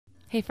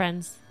Hey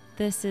friends,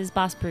 this is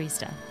Boss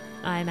Barista.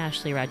 I'm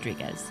Ashley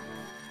Rodriguez.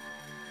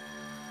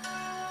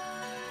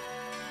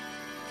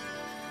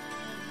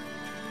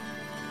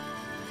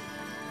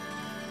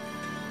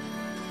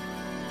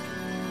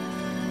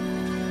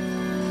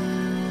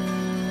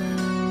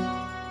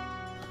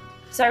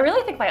 So I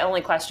really think my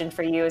only question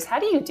for you is, how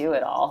do you do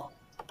it all?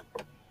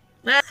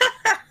 Okay,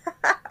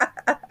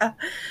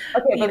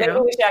 but maybe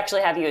we should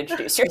actually have you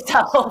introduce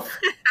yourself.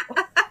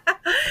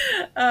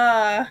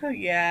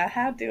 Yeah,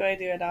 how do I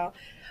do it all?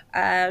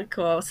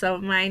 Cool. So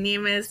my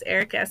name is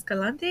Erica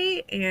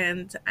Escalante,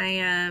 and I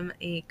am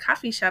a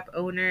coffee shop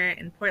owner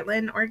in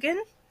Portland,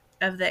 Oregon,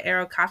 of the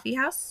Arrow Coffee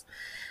House,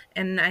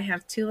 and I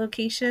have two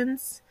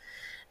locations.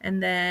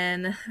 And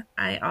then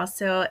I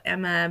also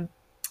am a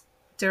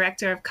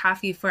director of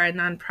coffee for a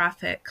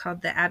nonprofit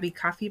called the Abbey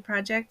Coffee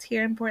Project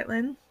here in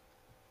Portland.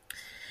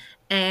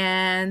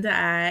 And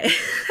I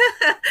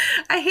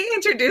I hate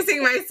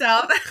introducing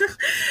myself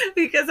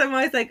because I'm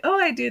always like, oh,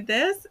 I do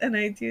this and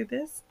I do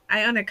this.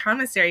 I own a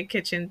commissary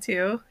kitchen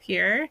too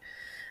here,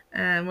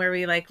 where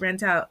we like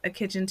rent out a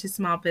kitchen to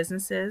small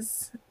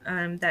businesses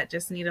that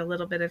just need a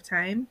little bit of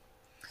time.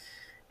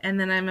 And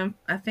then I'm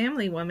a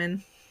family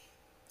woman.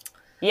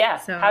 Yeah.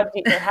 So I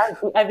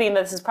mean,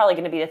 this is probably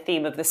going to be the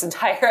theme of this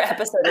entire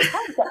episode. Is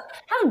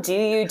how do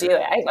you do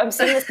it? I'm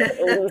seeing this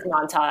 80s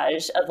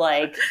montage of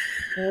like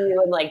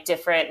you in like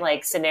different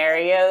like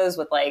scenarios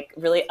with like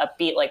really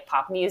upbeat like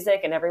pop music,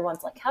 and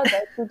everyone's like, "How does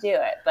you do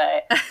it?"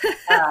 But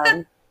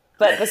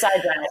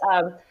besides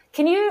that,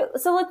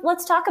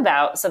 let's talk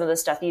about some of the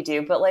stuff you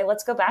do. But like,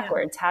 let's go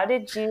backwards. Yeah.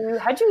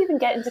 How'd you even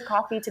get into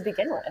coffee to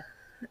begin with?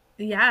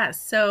 Yeah.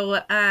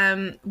 So,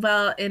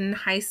 well, in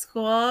high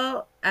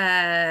school,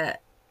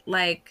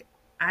 like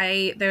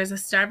there's a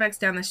Starbucks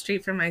down the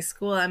street from my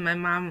school, and my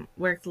mom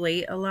worked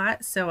late a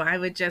lot, so I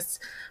would just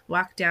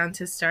walk down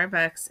to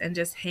Starbucks and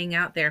just hang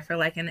out there for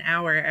like an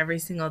hour every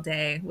single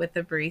day with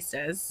the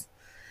baristas.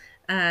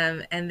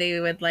 And they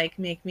would like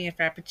make me a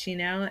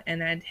frappuccino,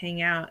 and I'd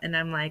hang out, and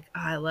I'm like,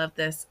 oh, I love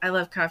this. I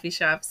love coffee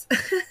shops.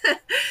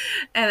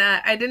 And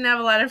I didn't have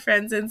a lot of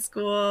friends in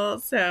school,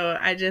 so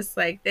I just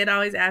like they'd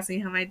always ask me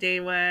how my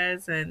day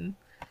was, and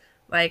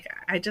like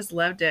I just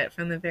loved it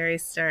from the very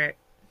start.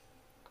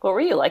 What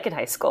were you like in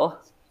high school?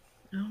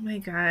 Oh my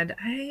god,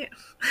 I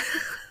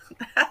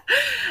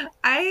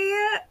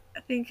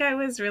think I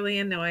was really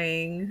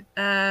annoying.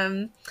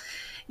 I've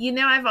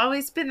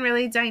always been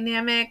really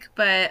dynamic,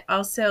 but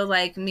also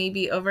like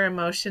maybe over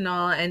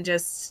emotional and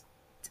just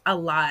a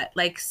lot,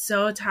 like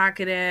so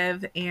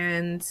talkative.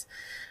 And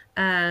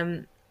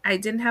I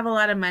didn't have a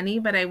lot of money,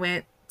 but I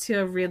went to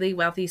a really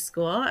wealthy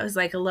school. I was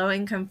like a low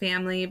income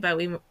family,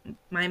 but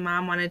my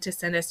mom wanted to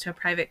send us to a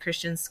private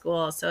Christian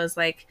school. So it was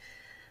like,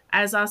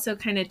 I was also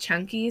kind of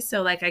chunky,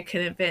 so like I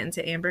couldn't fit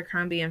into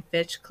Abercrombie and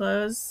Fitch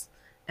clothes,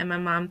 and my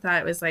mom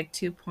thought it was like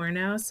too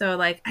porno. So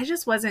like I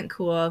just wasn't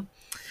cool.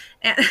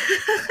 And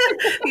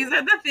these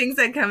are the things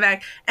that come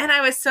back. And I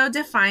was so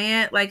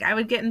defiant. Like I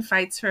would get in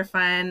fights for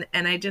fun,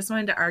 and I just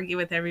wanted to argue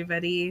with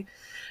everybody.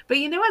 But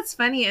you know what's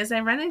funny is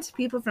I run into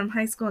people from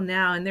high school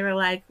now, and they were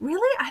like,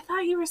 "Really? I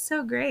thought you were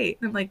so great."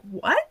 And I'm like,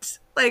 "What?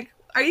 Like,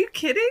 are you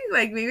kidding?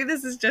 Like maybe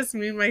this is just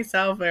me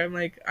myself." Where I'm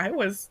like, I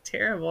was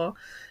terrible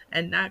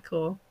and not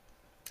cool.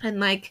 And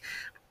like,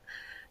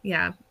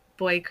 yeah,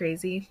 boy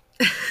crazy.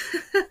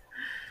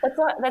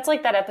 That's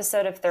like that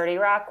episode of 30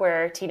 Rock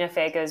where Tina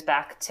Fey goes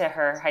back to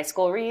her high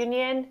school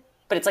reunion,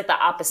 but it's like the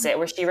opposite,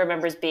 where she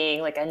remembers being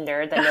like a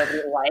nerd that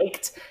nobody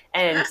liked,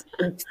 and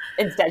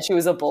instead she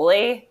was a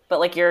bully. But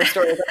like your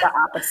story is like the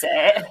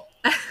opposite.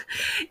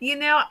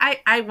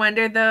 I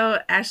wonder though,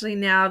 Ashley,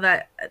 now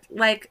that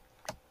like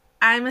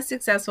I'm a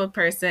successful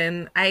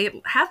person, I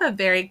have a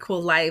very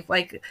cool life.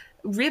 Like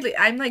really,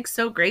 I'm like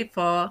so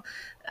grateful.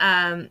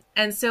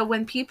 And so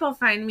when people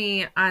find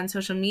me on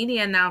social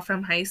media now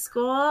from high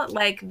school,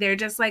 like they're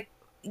just like,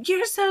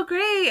 you're so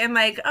great. And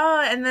like,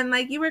 oh, and then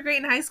like you were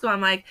great in high school.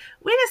 I'm like,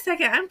 wait a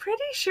second, I'm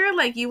pretty sure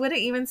like you wouldn't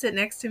even sit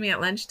next to me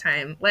at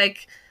lunchtime.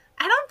 Like,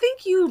 I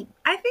think you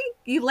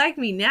like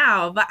me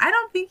now, but I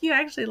don't think you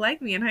actually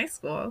liked me in high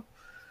school.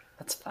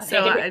 That's funny.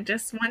 So I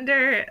just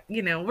wonder,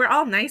 we're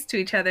all nice to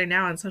each other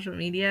now on social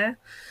media.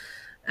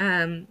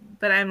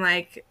 But I'm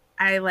like,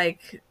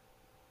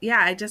 yeah,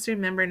 I just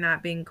remember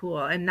not being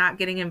cool and not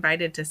getting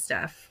invited to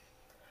stuff.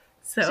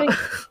 So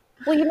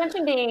well, you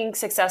mentioned being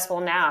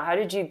successful now. How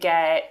did you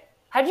kind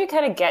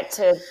of get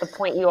to the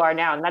point you are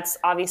now? And that's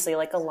obviously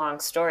like a long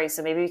story.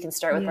 So maybe we can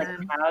start with like,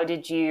 how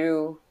did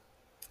you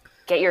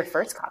get your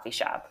first coffee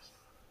shop?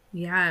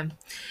 Yeah.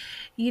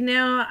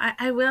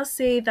 I will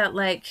say that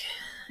like,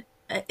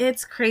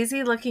 it's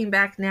crazy looking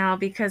back now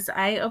because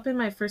I opened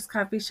my first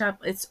coffee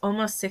shop. It's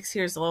almost 6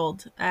 years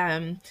old.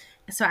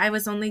 So I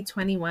was only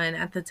 21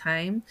 at the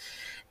time.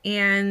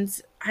 And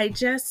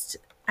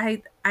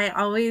I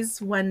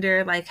always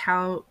wonder like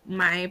how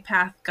my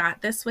path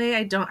got this way.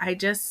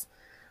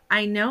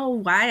 I know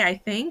why I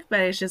think,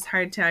 but it's just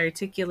hard to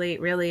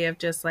articulate really of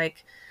just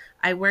like,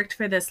 I worked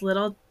for this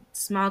little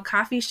small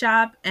coffee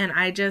shop, and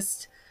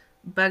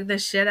bug the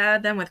shit out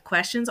of them with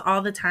questions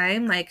all the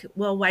time. Like,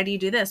 well, why do you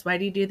do this? Why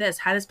do you do this?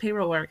 How does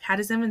payroll work? How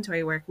does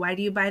inventory work? Why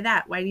do you buy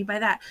that? Why do you buy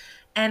that?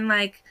 And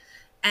like,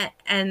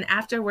 and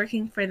after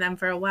working for them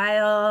for a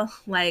while,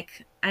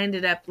 like I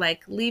ended up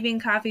like leaving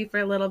coffee for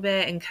a little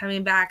bit and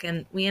coming back,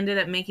 and we ended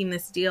up making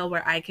this deal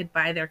where I could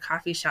buy their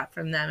coffee shop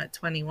from them at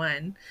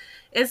 21.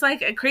 It's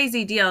like a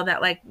crazy deal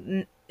that like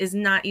is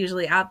not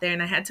usually out there,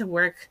 and I had to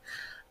work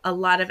a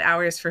lot of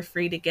hours for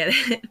free to get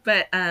it.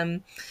 But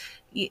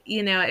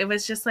you know, it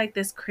was just like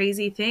this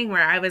crazy thing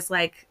where I was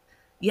like,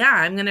 yeah,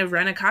 I'm gonna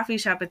run a coffee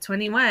shop at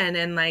 21,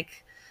 and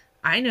like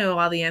I know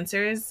all the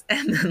answers,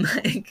 and then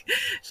like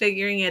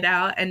figuring it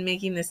out and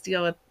making this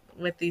deal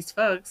with these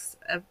folks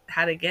of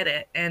how to get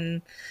it.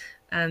 And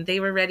they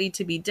were ready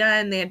to be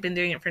done. They had been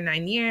doing it for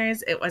 9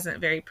 years. It wasn't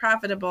very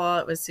profitable.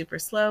 It was super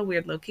slow,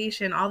 weird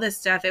location, all this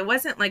stuff. It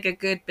wasn't like a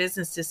good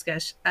business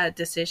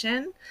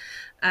decision.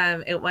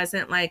 It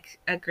wasn't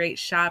like a great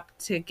shop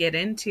to get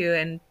into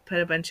and put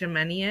a bunch of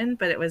money in,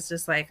 but it was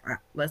just like,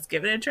 let's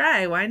give it a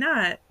try. Why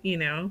not? You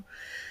know?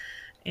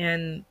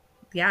 And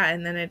yeah,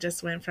 and then it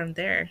just went from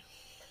there.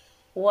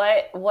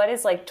 What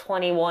is like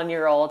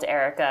 21-year-old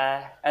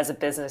Erica as a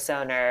business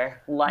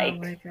owner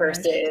like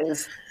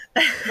versus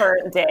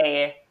current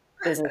day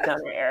business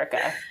owner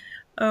Erica?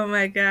 Oh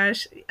my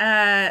gosh.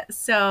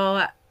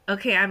 So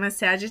okay, I'm a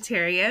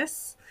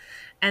Sagittarius,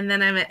 and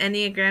then I'm an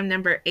Enneagram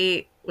number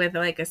 8 with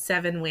like a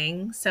 7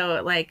 wing.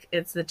 So like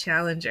it's the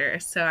challenger.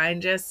 So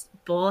I'm just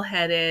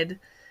bullheaded,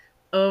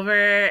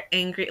 over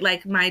angry.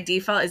 Like my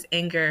default is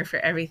anger for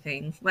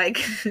everything.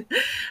 Like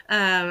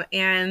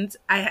and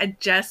I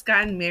had just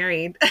gotten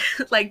married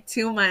like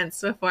 2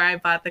 months before I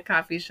bought the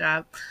coffee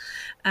shop.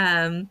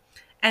 And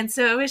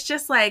so it was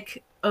just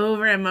like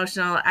over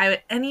emotional.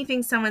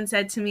 Anything someone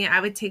said to me, I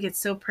would take it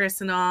so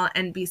personal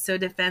and be so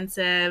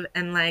defensive,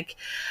 and like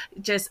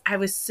just I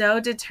was so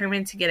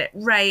determined to get it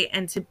right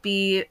and to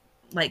be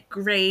like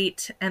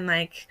great, and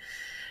like,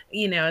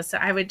 you know, so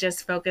I would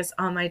just focus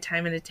all my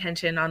time and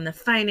attention on the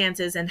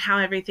finances and how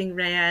everything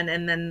ran.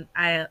 And then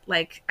I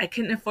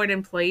couldn't afford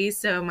employees,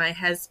 so my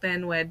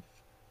husband would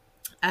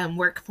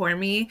work for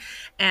me,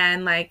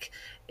 and like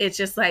it's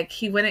just like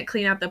he wouldn't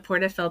clean out the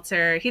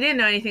portafilter. He didn't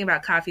know anything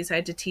about coffee, so I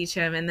had to teach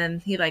him. And then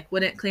he like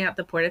wouldn't clean out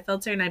the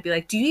portafilter, and I'd be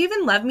like, do you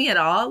even love me at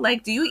all?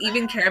 Like, do you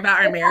even care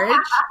about our marriage?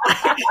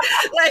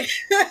 Like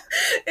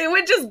it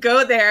would just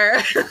go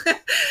there.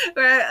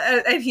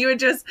 And he would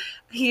just,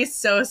 he's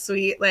so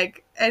sweet.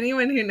 Like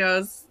anyone who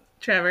knows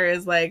Trevor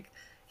is like,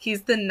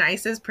 he's the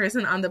nicest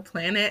person on the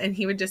planet, and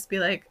he would just be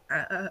like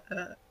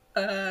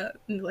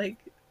like,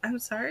 I'm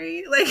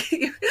sorry, like,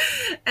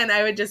 and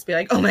I would just be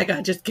like, oh my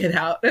God, just get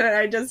out. And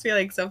I'd just be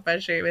like so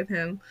frustrated with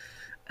him.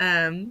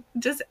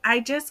 I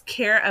just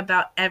care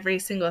about every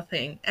single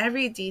thing,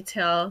 every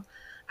detail.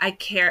 I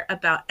care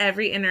about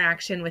every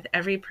interaction with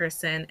every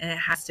person, and it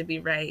has to be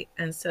right.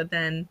 And so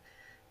then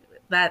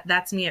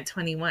that's me at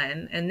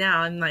 21. And now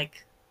I'm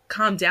like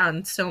calmed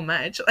down so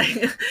much,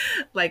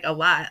 like a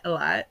lot.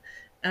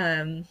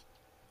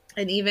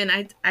 And even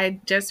I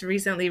just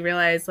recently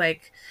realized,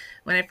 like,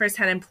 when I first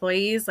had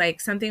employees,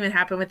 like something would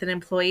happen with an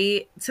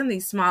employee,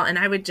 something small, and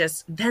I would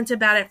just vent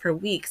about it for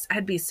weeks.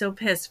 I'd be so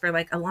pissed for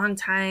like a long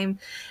time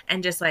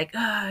and just like,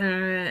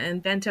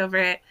 and vent over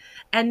it.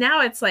 And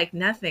now it's like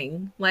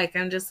nothing. Like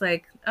I'm just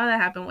like, oh,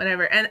 that happened,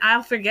 whatever. And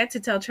I'll forget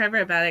to tell Trevor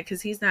about it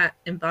because he's not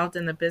involved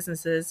in the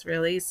businesses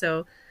really.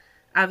 So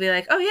I'll be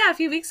like, oh yeah, a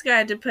few weeks ago I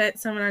had to put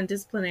someone on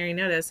disciplinary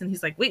notice. And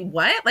he's like, wait,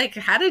 what? Like,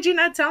 how did you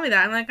not tell me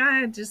that? I'm like,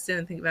 I just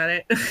didn't think about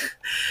it.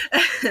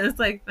 It's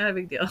like, not a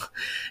big deal,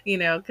 you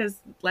know,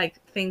 because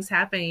like things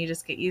happen, you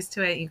just get used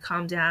to it, you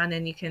calm down,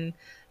 and you can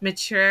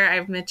mature.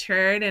 I've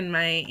matured in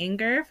my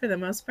anger for the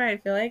most part, I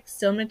feel like,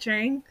 still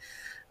maturing.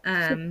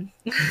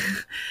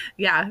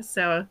 Yeah,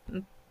 so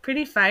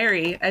pretty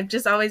fiery. I've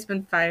just always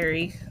been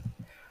fiery.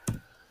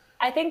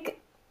 I think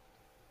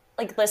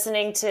like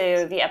listening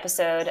to the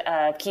episode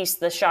of Keys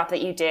to the Shop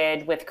that you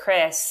did with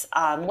Chris,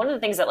 one of the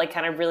things that like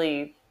kind of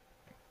really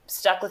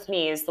stuck with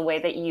me is the way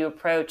that you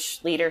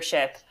approach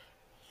leadership,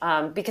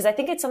 because I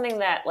think it's something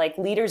that like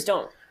leaders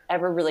don't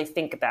ever really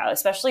think about,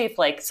 especially if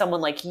like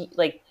someone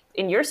like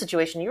in your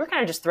situation, you were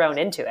kind of just thrown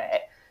into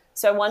it.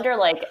 So I wonder,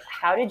 like,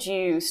 how did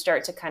you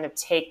start to kind of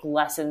take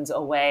lessons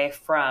away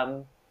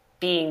from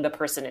being the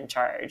person in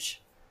charge?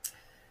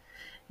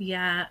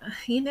 Yeah,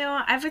 you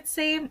know, I would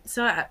say,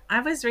 so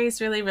I was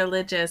raised really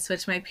religious,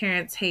 which my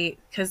parents hate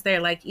because they're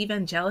like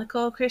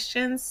evangelical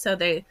Christians. So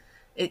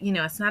you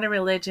know, it's not a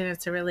religion,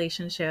 it's a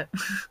relationship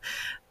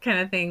kind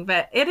of thing.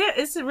 But it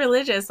is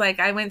religious. Like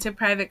I went to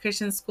private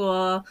Christian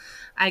school.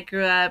 I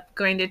grew up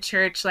going to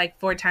church like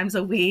 4 times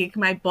a week.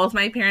 Both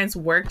my parents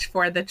worked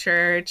for the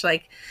church.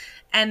 Like,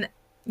 and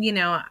you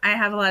know, I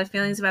have a lot of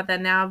feelings about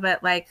that now.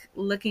 But like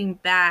looking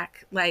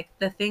back, like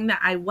the thing that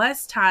I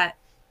was taught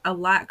a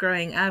lot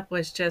growing up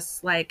was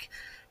just like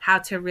how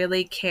to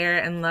really care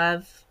and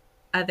love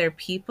other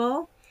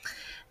people.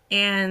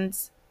 And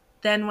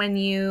then when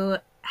you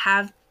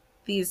have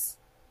this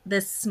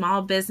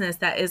small business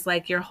that is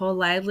like your whole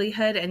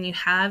livelihood, and you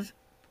have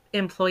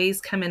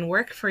employees come and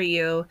work for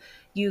you,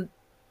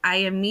 I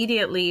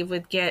immediately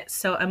would get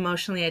so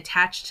emotionally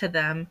attached to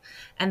them.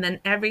 And then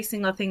every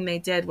single thing they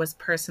did was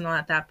personal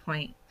at that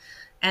point.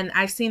 And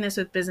I've seen this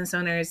with business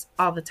owners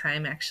all the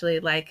time, actually,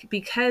 like,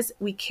 because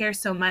we care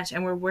so much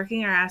and we're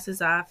working our asses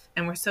off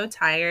and we're so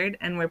tired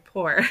and we're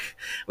poor,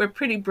 we're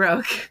pretty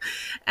broke.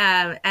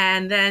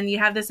 And then you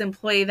have this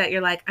employee that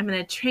you're like, I'm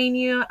going to train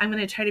you. I'm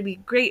going to try to be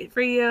great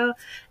for you.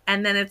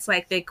 And then it's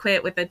like they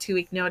quit with a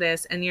 2-week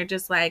notice and you're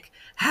just like,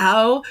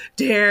 how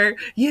dare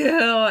you?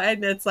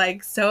 And it's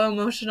like so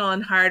emotional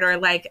and hard. Or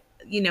like,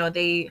 you know,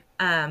 they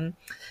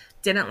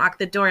didn't lock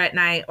the door at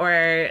night,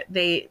 or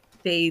they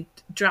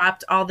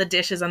dropped all the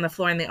dishes on the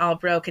floor and they all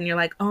broke, and you're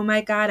like, oh my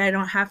God, I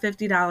don't have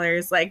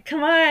 $50. Like,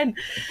 come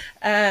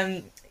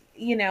on.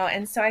 You know,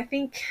 and so I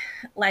think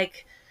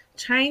like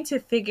trying to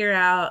figure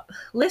out,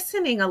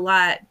 listening a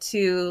lot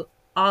to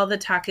all the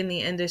talk in the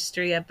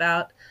industry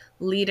about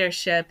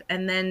leadership,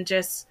 and then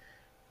just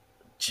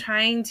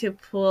trying to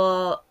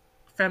pull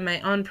from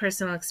my own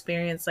personal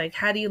experience, like,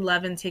 how do you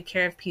love and take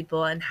care of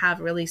people and have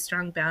really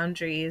strong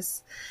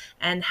boundaries?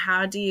 And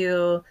how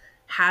do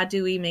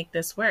we make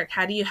this work?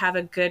 How do you have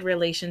a good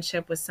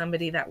relationship with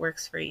somebody that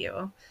works for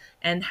you?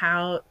 And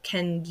how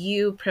can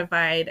you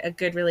provide a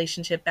good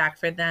relationship back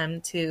for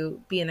them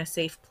to be in a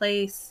safe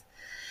place?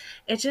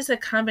 It's just a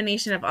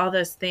combination of all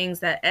those things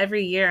that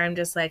every year I'm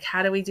just like,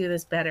 how do we do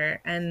this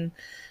better? And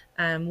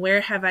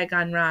where have I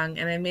gone wrong?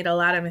 And I made a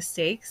lot of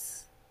mistakes.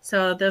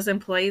 So those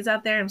employees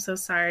out there, I'm so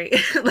sorry.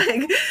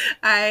 Like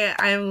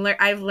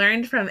I've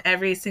learned from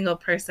every single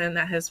person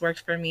that has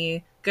worked for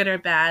me, good or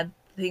bad,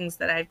 things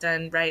that I've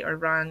done right or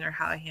wrong, or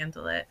how I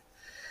handle it.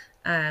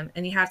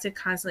 And you have to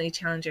constantly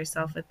challenge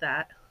yourself with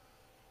that.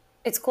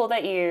 It's cool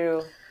that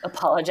you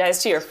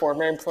apologize to your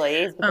former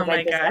employees. Oh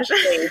my gosh.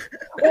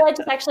 I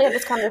just actually had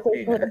this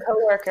conversation with a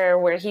coworker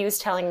where he was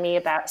telling me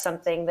about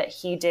something that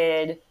he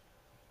did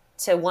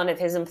to one of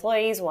his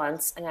employees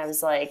once. And I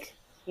was like,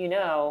 you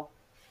know,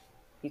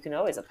 you can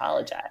always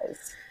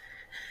apologize.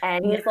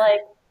 And he's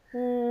like,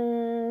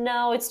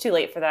 no, it's too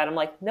late for that. I'm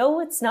like, no,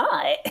 it's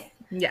not.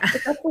 Yeah.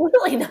 It's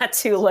really not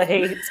too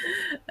late.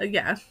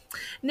 Yeah.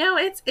 No,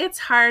 it's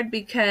hard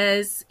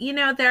because, you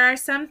know, there are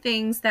some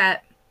things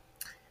that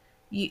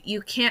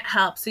you can't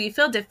help. So you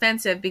feel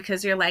defensive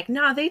because you're like,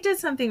 no, they did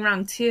something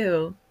wrong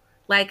too.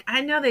 Like,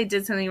 I know they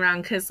did something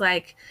wrong because,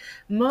 like,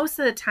 most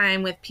of the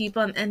time with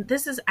people, and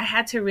this is, I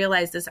had to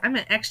realize this. I'm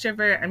an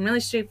extrovert. I'm really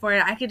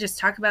straightforward. I could just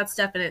talk about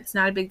stuff and it's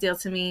not a big deal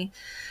to me.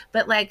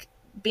 But, like,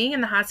 being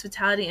in the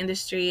hospitality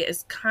industry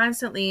is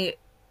constantly,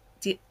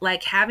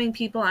 like, having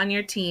people on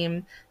your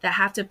team that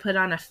have to put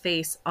on a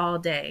face all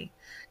day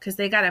because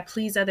they got to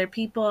please other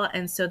people.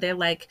 And so they're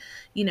like,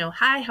 you know,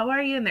 hi, how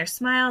are you? And their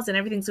smiles and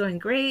everything's going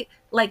great.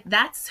 Like,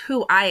 that's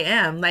who I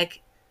am.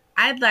 Like,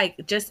 I'd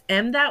like just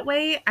am that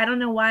way. I don't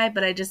know why,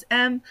 but I just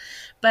am.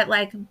 But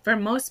like for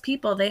most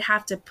people, they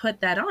have to put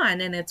that on,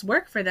 and it's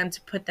work for them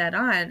to put that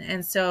on.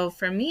 And so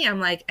for me, I'm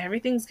like,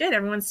 everything's good.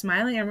 Everyone's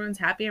smiling. Everyone's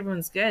happy.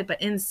 Everyone's good.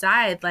 But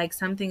inside, like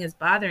something is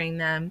bothering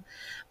them,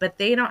 but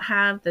they don't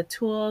have the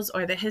tools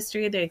or the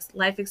history, the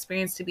life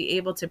experience to be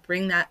able to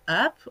bring that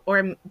up,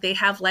 or they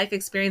have life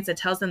experience that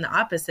tells them the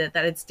opposite,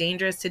 that it's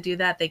dangerous to do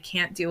that. They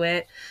can't do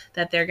it,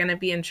 that they're going to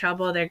be in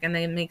trouble. They're going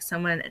to make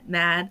someone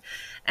mad.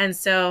 And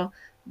so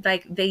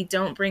like they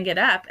don't bring it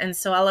up. And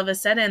so all of a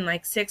sudden,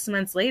 like 6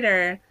 months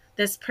later,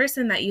 this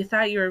person that you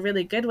thought you were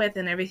really good with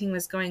and everything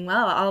was going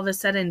well, all of a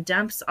sudden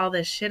dumps all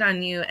this shit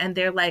on you, and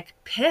they're like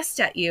pissed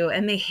at you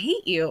and they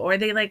hate you, or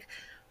they like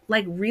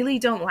really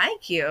don't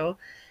like you.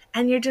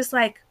 And you're just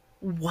like,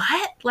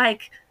 what?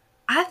 Like,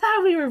 I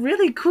thought we were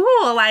really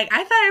cool. Like,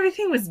 I thought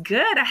everything was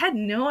good. I had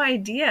no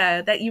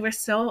idea that you were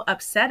so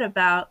upset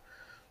about,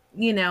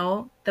 you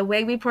know, the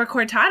way we pour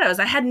cortados.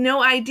 I had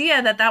no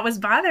idea that that was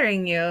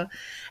bothering you.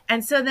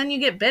 And so then you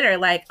get bitter,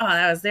 like, oh,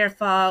 that was their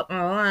fault.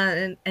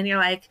 And you're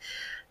like,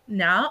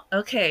 no,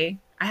 okay.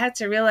 I had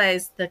to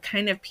realize the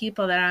kind of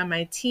people that are on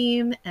my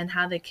team and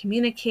how they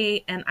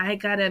communicate. And I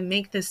got to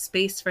make this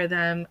space for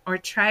them, or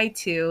try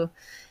to.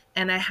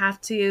 And I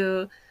have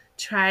to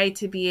try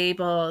to be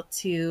able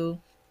to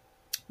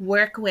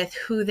work with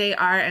who they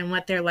are and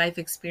what their life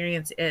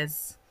experience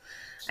is.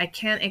 I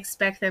can't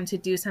expect them to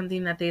do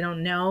something that they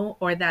don't know,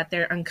 or that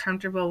they're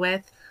uncomfortable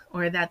with,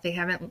 or that they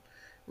haven't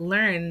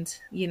learned,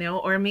 you know,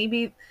 or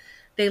maybe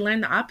they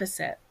learn the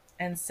opposite.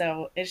 And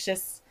so it's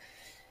just,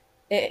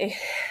 the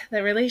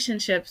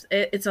relationships,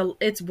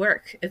 it's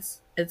work.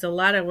 It's a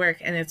lot of work,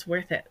 and it's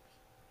worth it.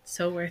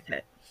 So worth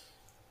it.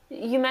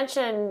 You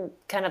mentioned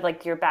kind of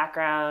like your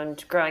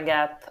background growing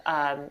up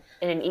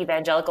in an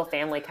evangelical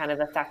family kind of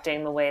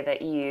affecting the way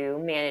that you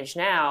manage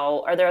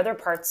now. Are there other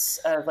parts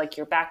of like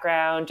your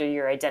background or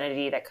your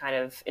identity that kind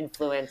of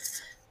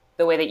influence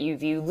the way that you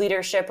view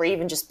leadership, or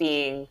even just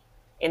being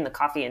in the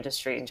coffee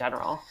industry in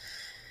general?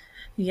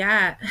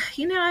 Yeah,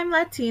 I'm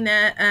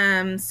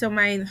Latina. So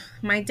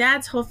my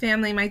dad's whole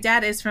family. My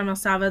dad is from El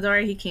Salvador.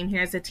 He came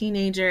here as a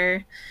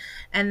teenager,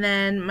 and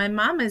then my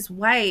mom is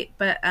white,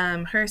 but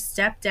her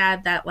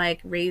stepdad that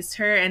like raised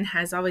her and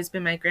has always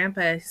been my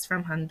grandpa is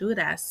from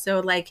Honduras. So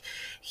like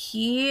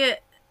he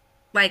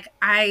like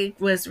I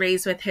was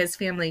raised with his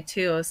family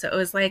too. So it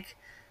was like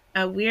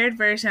a weird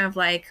version of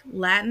like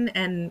Latin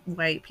and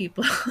white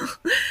people.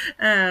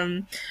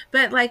 um,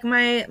 but like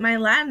my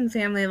Latin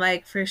family,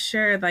 like for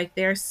sure, like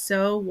they're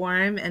so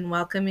warm and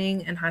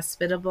welcoming and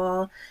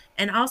hospitable,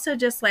 and also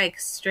just like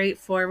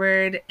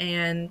straightforward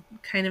and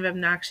kind of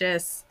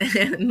obnoxious,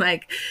 and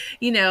like,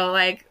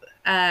 like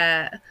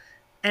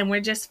and we're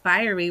just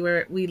fiery.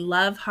 We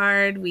love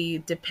hard. We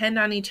depend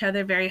on each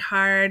other very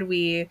hard.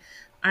 We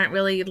aren't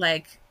really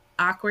like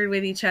awkward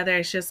with each other.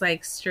 It's just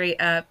like straight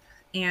up.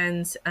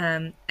 And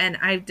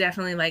I've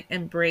definitely like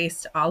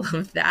embraced all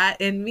of that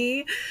in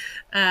me.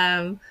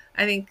 I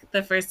think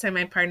the first time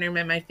my partner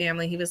met my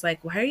family, he was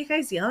like, "Why are you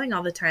guys yelling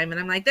all the time?"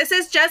 And I'm like, "This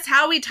is just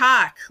how we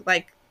talk.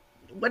 Like,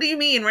 what do you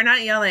mean we're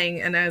not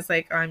yelling?" And I was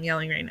like, "Oh, I'm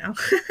yelling right now."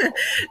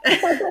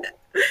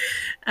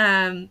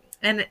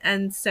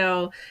 And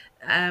so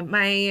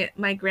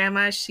my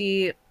grandma,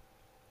 she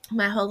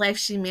my whole life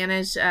she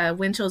managed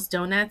Winchell's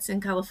Donuts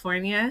in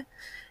California,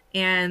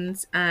 and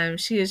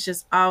she is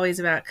just always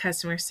about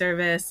customer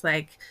service.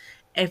 Like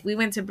if we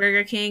went to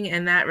Burger King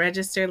and that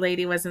register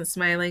lady wasn't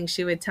smiling,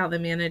 she would tell the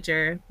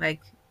manager like,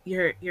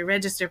 your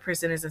register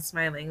person isn't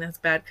smiling. That's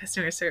bad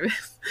customer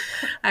service.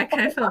 I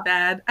kind of feel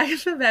bad. I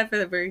feel bad for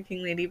the Burger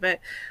King lady, but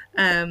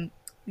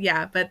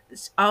yeah, but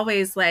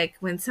always like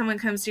when someone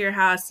comes to your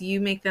house, you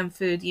make them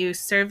food, you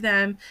serve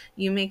them,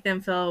 you make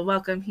them feel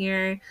welcome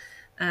here.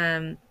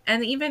 And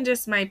even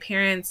just my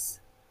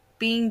parents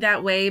being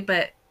that way,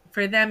 but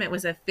for them it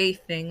was a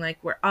faith thing. Like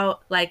we're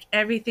all like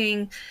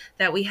everything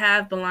that we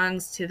have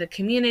belongs to the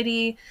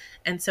community,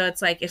 and so it's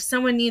like if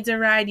someone needs a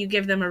ride, you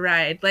give them a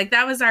ride. Like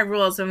that was our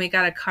rules when we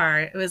got a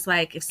car. It was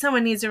like if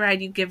someone needs a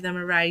ride, you give them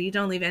a ride. You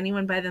don't leave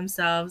anyone by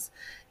themselves.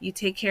 You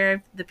take care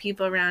of the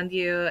people around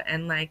you,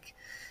 and like,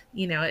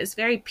 it's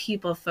very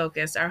people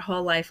focused. Our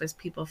whole life was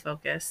people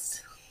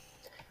focused.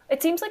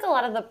 It seems like a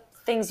lot of the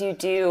things you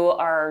do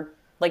are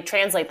like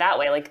translate that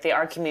way, like they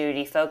are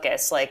community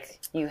focused. Like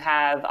you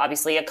have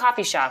obviously a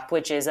coffee shop,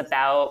 which is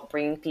about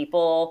bringing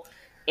people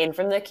in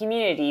from the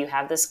community. You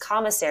have this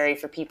commissary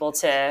for people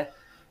to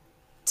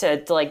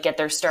like get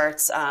their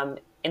starts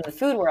in the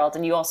food world,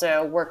 and you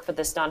also work for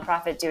this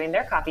nonprofit doing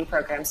their coffee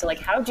program. So like,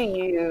 how do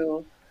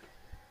you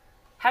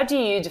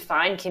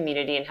define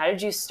community, and how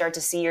did you start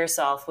to see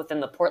yourself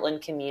within the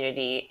Portland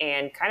community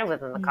and kind of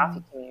within the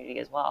coffee community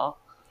as well?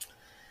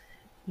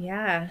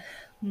 Yeah.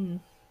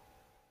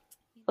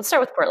 Let's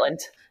start with Portland.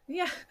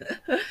 Yeah.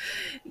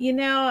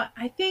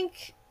 I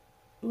think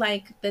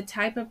like the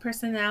type of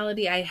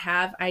personality I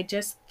have, I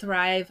just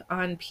thrive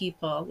on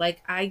people.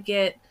 Like I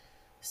get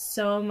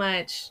so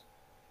much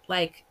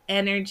like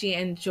energy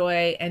and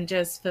joy and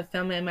just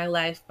fulfillment in my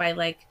life by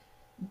like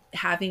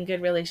having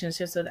good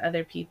relationships with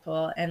other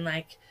people. And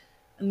like,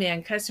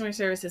 man, customer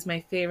service is my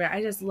favorite.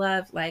 I just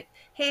love like,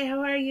 "Hey, how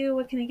are you?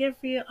 What can I get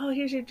for you? Oh,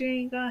 here's your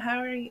drink. Oh, how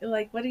are you?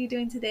 Like, what are you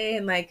doing today?"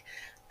 And like,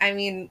 I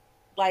mean,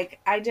 like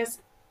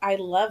I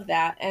love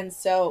that. And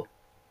so,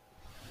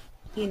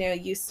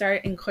 you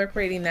start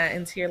incorporating that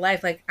into your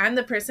life. Like I'm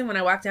the person when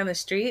I walk down the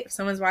street, if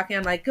someone's walking,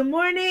 I'm like, "Good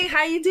morning,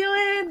 how you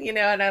doing?"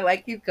 And I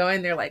like keep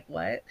going. They're like,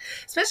 "What?"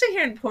 Especially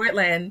here in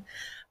Portland.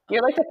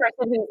 You're like the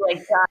person who's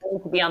like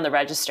dying to be on the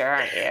register,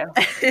 aren't you?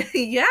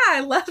 Yeah, I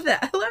love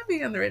that. I love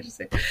being on the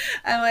register.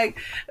 I like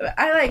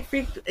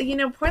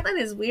Portland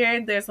is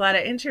weird. There's a lot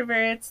of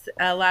introverts,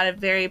 a lot of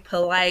very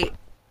polite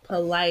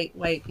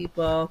white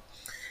people.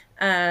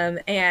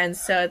 And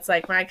so it's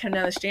like when I come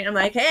down the street, I'm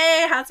like,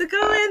 "Hey, how's it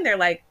going?" They're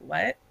like,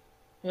 "What?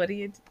 What are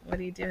you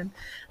doing?"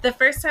 The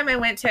first time I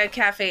went to a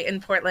cafe in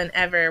Portland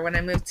ever when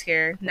I moved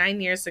here 9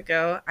 years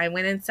ago, I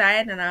went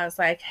inside and I was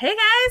like, "Hey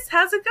guys,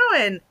 how's it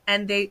going?"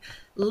 And they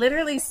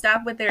literally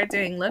stopped what they were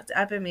doing, looked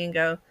up at me and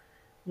go,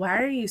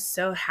 "Why are you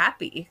so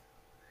happy?"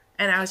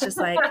 And I was just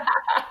like,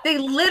 they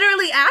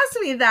literally asked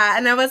me that.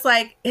 And I was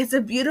like, "It's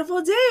a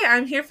beautiful day.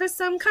 I'm here for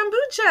some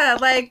kombucha.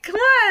 Like, come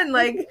on."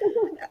 Like,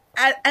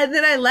 and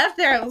then I left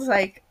there. I was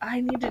like, I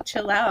need to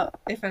chill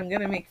out if I'm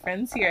going to make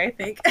friends here, I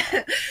think.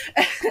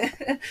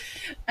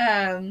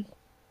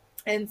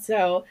 And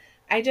so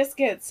I just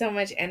get so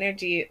much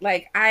energy.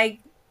 Like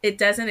it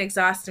doesn't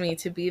exhaust me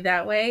to be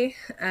that way.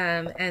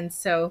 And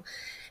so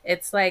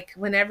it's like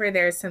whenever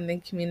there's something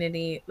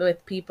community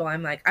with people,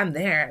 I'm like, I'm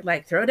there.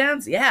 Like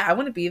throwdowns, yeah, I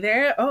want to be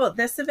there. Oh,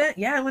 this event,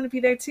 yeah, I want to be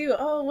there too.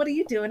 Oh, what are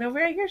you doing over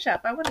at your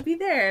shop? I want to be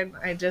there.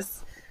 And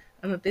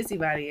I'm a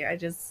busybody. I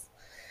just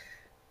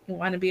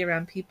want to be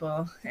around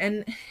people.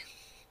 And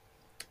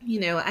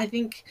I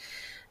think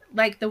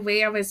like the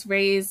way I was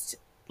raised,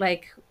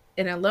 like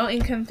in a low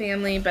income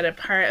family, but a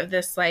part of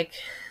this like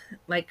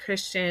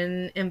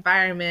Christian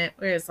environment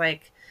where it's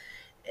like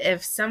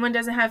if someone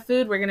doesn't have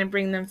food, we're going to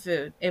bring them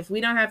food. If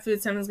we don't have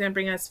food, someone's going to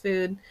bring us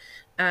food.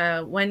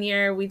 One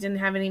year we didn't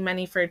have any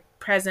money for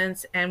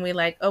presents, and we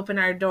like opened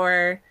our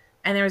door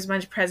and there was a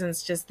bunch of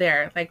presents just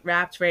there, like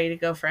wrapped, ready to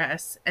go for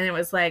us. And it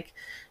was like,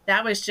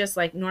 that was just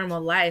like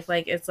normal life.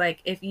 Like, it's like,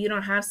 if you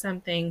don't have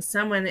something,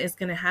 someone is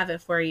going to have it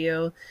for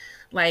you.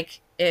 Like,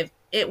 if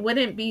it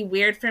wouldn't be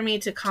weird for me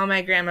to call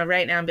my grandma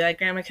right now and be like,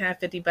 Grandma, can I have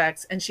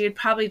 $50? And she would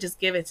probably just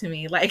give it to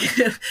me. Like,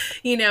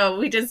 you know,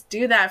 we just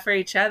do that for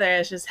each other.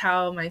 It's just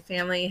how my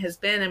family has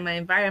been and my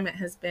environment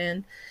has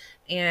been.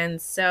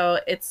 And so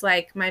it's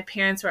like, my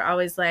parents were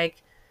always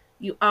like,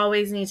 you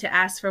always need to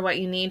ask for what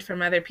you need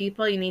from other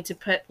people. You need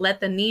to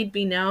let the need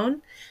be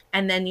known,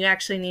 and then you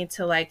actually need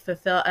to like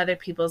fulfill other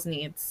people's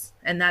needs.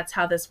 And that's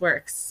how this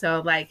works.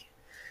 So like,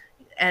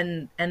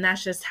 and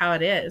that's just how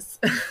it is.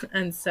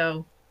 And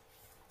so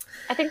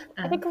I think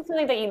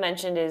something that you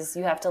mentioned is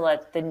you have to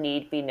let the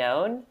need be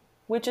known,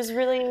 which is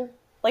really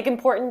like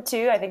important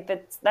too. I think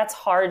that's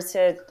hard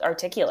to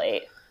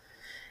articulate.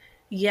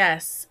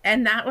 Yes.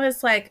 And that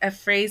was like a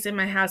phrase in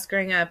my house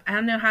growing up. I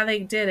don't know how they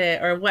did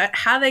it or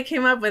how they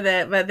came up with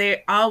it, but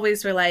they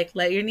always were like,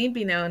 let your need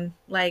be known.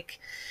 Like,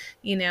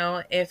 you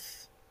know,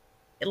 if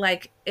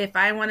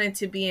I wanted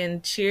to be in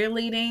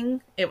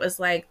cheerleading, it was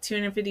like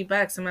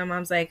 $250. And my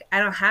mom's like, I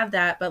don't have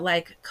that, but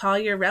like call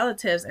your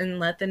relatives and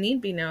let the need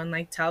be known.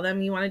 Like, tell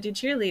them you want to do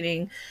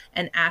cheerleading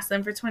and ask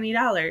them for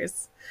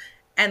 $20.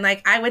 And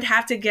like, I would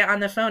have to get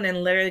on the phone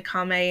and literally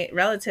call my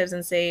relatives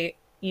and say,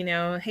 you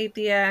know, hey,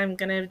 Thea, I'm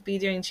going to be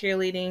doing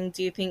cheerleading.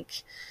 Do you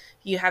think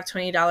you have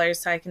 $20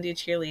 so I can do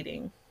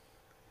cheerleading?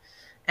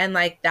 And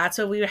like, that's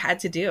what we had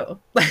to do.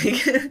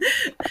 Like,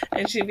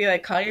 and she'd be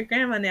like, call your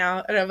grandma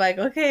now. And I'm like,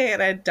 okay.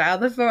 And I'd dial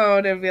the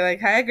phone and be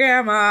like, hi,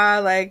 Grandma.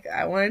 Like,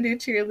 I want to do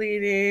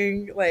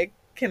cheerleading. Like,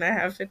 can I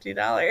have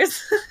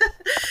 $50?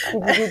 Did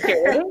you do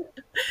cheerleading?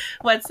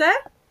 What's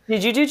that?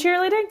 Did you do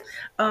cheerleading?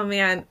 Oh,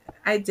 man,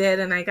 I did.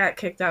 And I got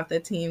kicked off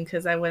the team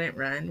because I wouldn't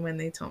run when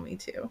they told me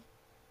to.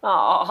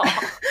 Oh,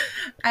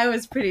 I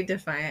was pretty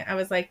defiant. I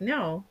was like,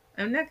 no,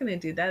 I'm not going to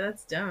do that.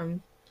 That's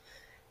dumb.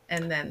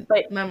 And then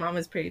my mom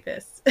was pretty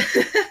pissed.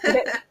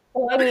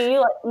 Well, I mean,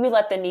 you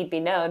let the need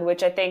be known,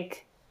 which I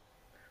think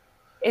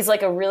is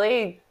like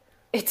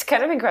it's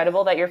kind of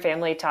incredible that your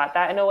family taught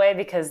that in a way,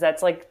 because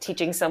that's like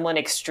teaching someone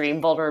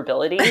extreme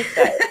vulnerability.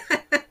 It's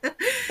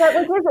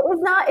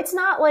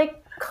not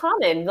like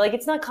common. Like,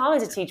 it's not common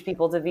to teach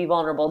people to be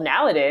vulnerable.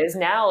 Now it is.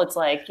 Now it's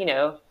like, you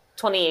know,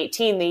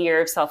 2018, the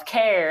year of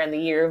self-care and the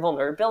year of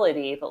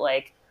vulnerability. But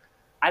like,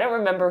 I don't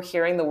remember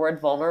hearing the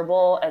word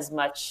vulnerable as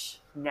much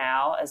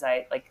now as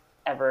I like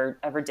ever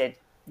did,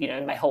 you know,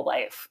 in my whole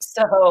life.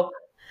 So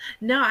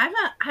no,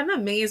 I'm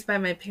amazed by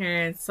my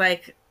parents.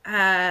 Like,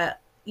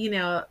 you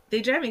know,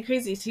 they drive me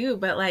crazy too,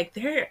 but like,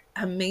 they're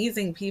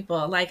amazing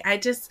people. Like, I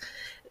just,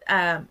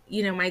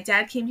 you know, my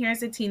dad came here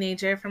as a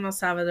teenager from El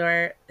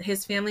Salvador.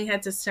 His family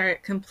had to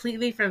start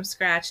completely from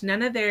scratch.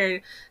 None of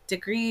their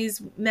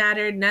degrees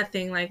mattered,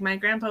 nothing. Like, my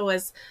grandpa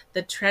was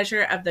the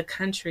treasure of the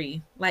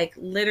country, like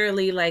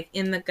literally, like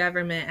in the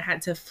government,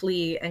 had to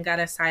flee and got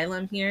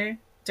asylum here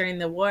during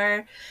the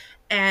war.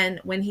 And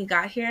when he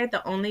got here,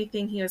 the only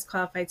thing he was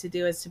qualified to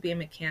do is to be a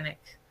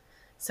mechanic.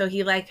 So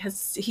he like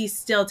he's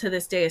still to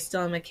this day is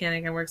still a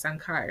mechanic and works on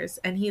cars.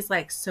 And he's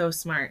like so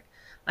smart.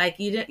 Like,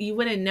 you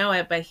wouldn't know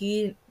it, but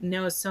he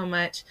knows so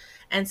much.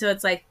 And so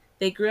it's like,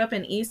 they grew up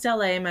in East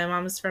LA. My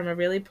mom's from a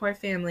really poor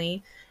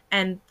family.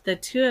 And the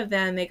two of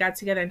them, they got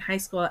together in high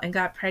school and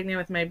got pregnant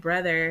with my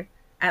brother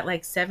at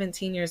like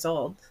 17 years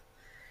old.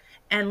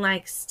 And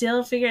like,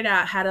 still figured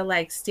out how to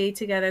like stay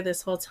together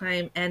this whole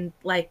time and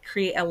like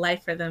create a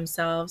life for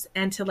themselves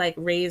and to like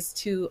raise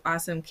two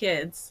awesome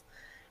kids.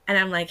 And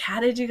I'm like, how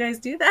did you guys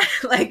do that?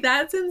 Like,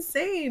 that's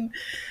insane.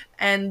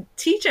 And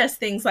teach us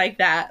things like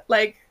that.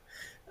 Like,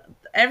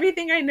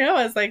 everything I know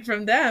is like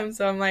from them.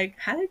 So I'm like,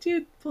 how did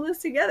you pull this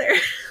together?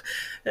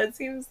 That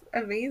seems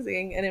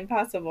amazing and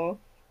impossible.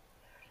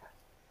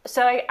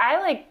 So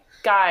I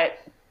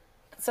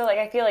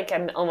feel like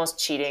I'm almost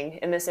cheating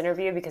in this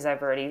interview because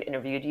I've already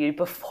interviewed you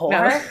before.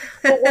 No.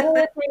 But one of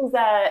the things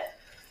that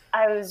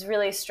I was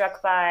really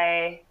struck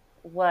by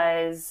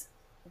was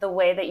the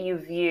way that you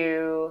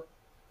view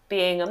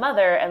being a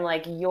mother and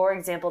like your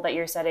example that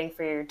you're setting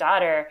for your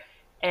daughter.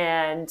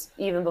 And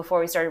even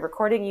before we started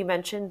recording, you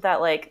mentioned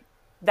that like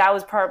that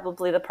was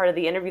probably the part of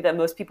the interview that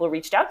most people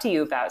reached out to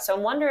you about. So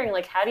I'm wondering,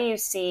 like, how do you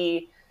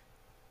see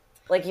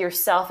like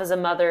yourself as a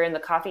mother in the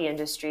coffee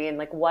industry, and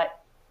like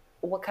what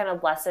kind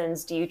of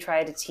lessons do you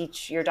try to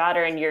teach your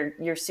daughter and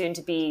your soon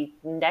to be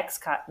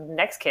next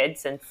kid,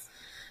 since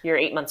you're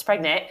 8 months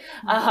pregnant?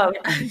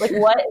 Like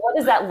what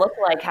does that look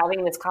like,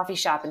 having this coffee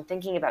shop and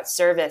thinking about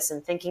service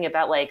and thinking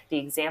about like the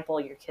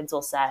example your kids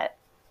will set?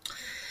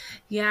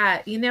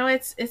 Yeah, you know,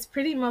 it's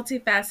pretty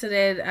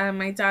multifaceted.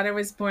 My daughter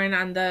was born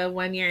on the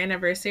 1-year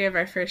anniversary of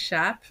our first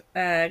shop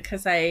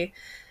because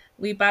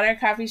we bought our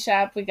coffee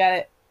shop. We got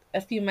it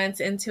a few months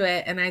into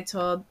it, and I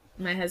told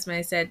my husband,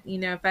 I said, you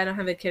know, if I don't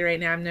have a kid right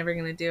now, I'm never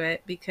going to do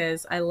it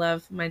because I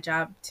love my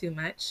job too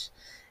much.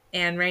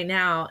 And right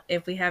now,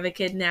 if we have a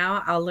kid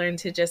now, I'll learn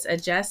to just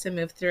adjust and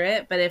move through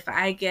it. But if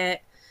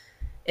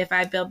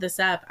I build this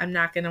up, I'm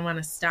not going to want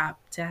to stop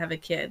to have a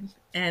kid.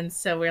 And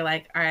so we're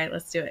like, all right,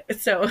 let's do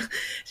it. So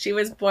she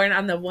was born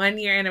on the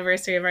 1-year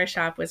anniversary of our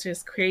shop, which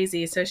was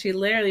crazy. So she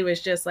literally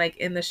was just like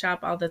in the shop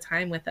all the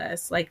time with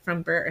us, like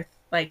from birth,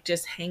 like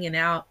just hanging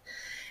out.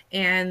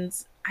 And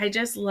I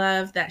just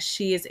love that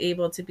she is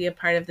able to be a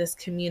part of this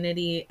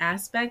community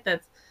aspect.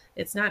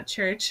 It's not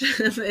church.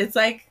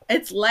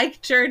 it's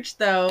like church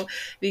though,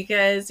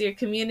 because your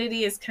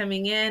community is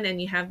coming in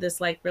and you have this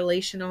like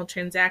relational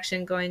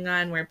transaction going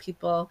on where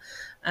people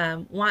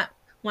want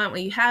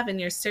what you have,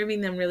 and you're serving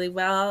them really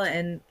well.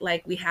 And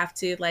like, we have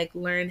to like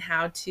learn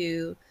how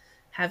to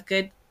have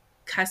good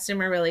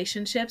customer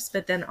relationships,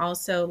 but then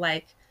also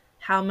like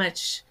how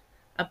much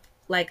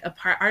a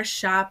part our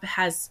shop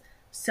has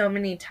so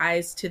many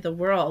ties to the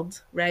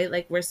world, right?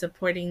 Like, we're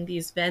supporting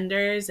these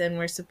vendors and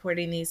we're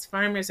supporting these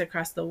farmers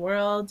across the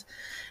world.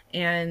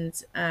 And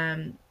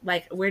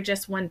like, we're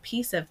just one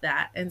piece of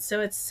that. And so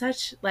it's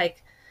such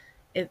like,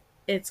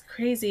 it's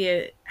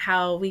crazy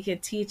how we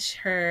could teach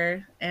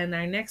her and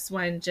our next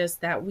one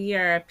just that we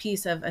are a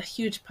piece of a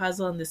huge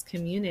puzzle in this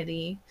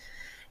community.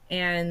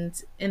 And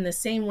in the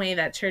same way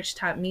that church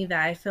taught me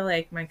that, I feel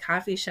like my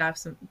coffee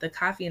shops, the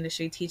coffee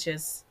industry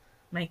teaches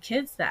my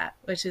kids that,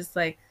 which is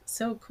like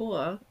so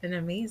cool and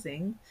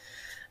amazing.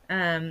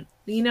 You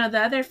know,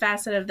 the other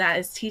facet of that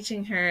is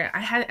teaching her.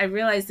 I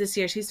realized this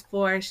year, she's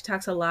 4, she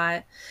talks a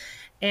lot.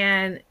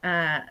 And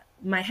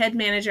my head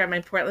manager at my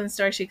Portland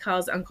store, she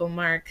calls Uncle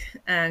Mark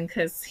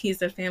because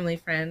he's a family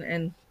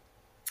friend.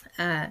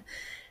 And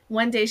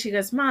one day she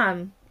goes,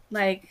 Mom,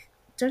 like,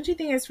 don't you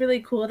think it's really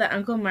cool that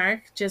Uncle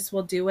Mark just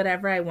will do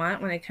whatever I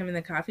want when I come in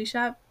the coffee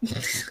shop?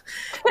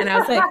 And I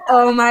was like,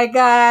 oh my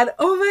God.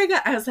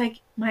 I was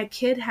like, my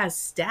kid has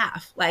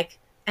staff, like,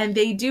 and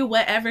they do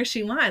whatever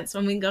she wants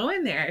when we go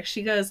in there.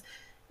 She goes,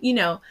 you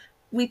know,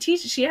 we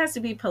teach, she has to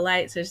be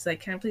polite. So she's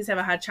like, can I please have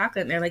a hot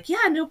chocolate? And they're like,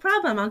 yeah, no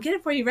problem. I'll get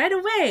it for you right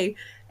away.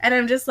 And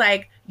I'm just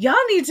like, y'all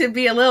need to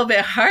be a little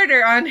bit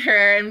harder on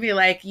her and be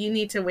like, you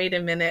need to wait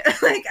a minute.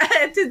 Like, I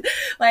had to,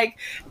 like,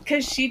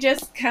 because she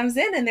just comes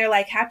in and they're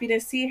like happy to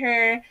see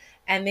her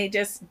and they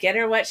just get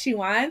her what she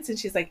wants. And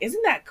she's like,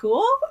 isn't that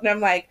cool? And I'm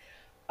like,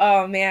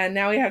 oh man,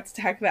 now we have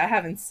to talk about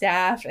having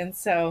staff. And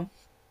so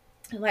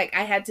like,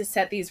 I had to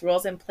set these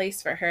rules in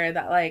place for her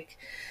that like,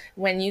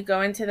 when you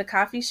go into the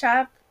coffee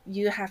shop,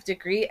 you have to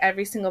greet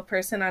every single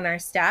person on our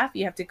staff.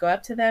 You have to go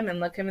up to them and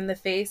look them in the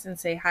face and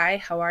say, hi,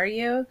 how are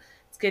you?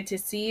 It's good to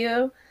see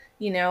you,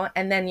 you know,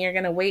 and then you're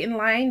going to wait in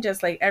line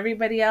just like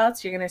everybody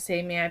else. You're going to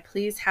say, may I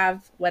please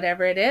have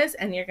whatever it is?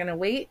 And you're going to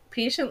wait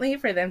patiently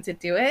for them to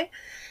do it.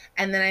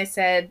 And then I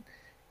said,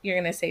 you're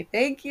going to say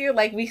thank you.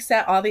 Like, we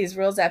set all these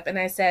rules up. And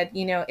I said,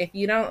 you know, if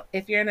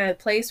you're in a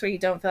place where you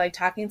don't feel like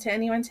talking to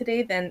anyone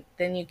today, then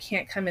you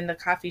can't come in the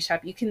coffee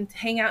shop. You can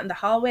hang out in the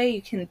hallway.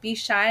 You can be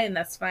shy and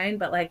that's fine.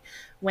 But like,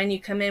 when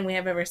you come in, we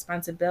have a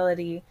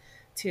responsibility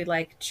to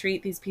like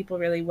treat these people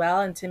really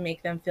well and to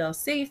make them feel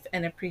safe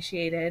and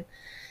appreciated.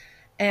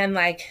 And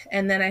like,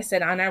 and then I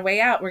said, on our way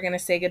out, we're going to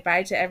say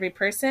goodbye to every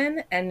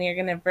person and you're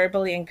going to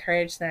verbally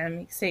encourage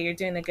them. You say, you're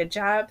doing a good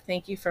job.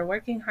 Thank you for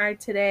working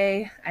hard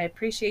today. I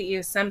appreciate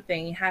you.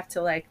 Something you have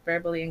to like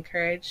verbally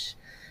encourage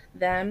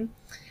them.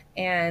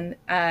 And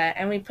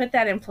we put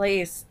that in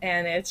place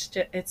and it's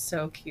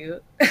so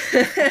cute.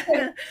 It's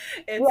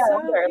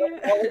so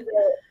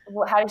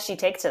cute. How did she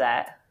take to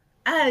that?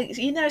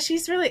 You know,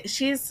 she's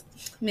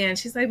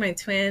like my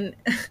twin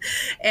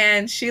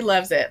and she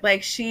loves it.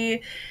 Like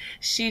she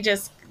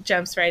just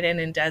jumps right in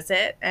and does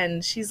it.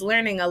 And she's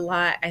learning a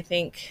lot, I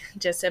think,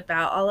 just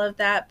about all of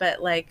that.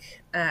 But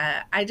like,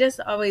 I just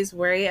always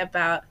worry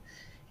about,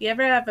 you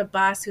ever have a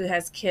boss who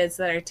has kids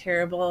that are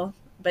terrible,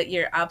 but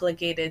you're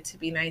obligated to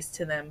be nice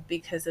to them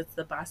because it's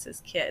the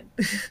boss's kid.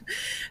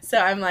 So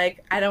I'm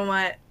like, I don't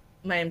want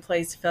my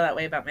employees to feel that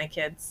way about my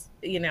kids,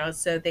 you know,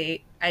 so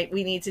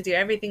we need to do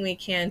everything we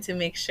can to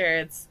make sure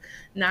it's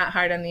not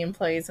hard on the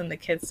employees when the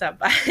kids stop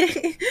by.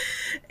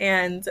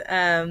 And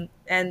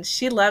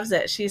she loves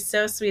it. She's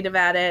so sweet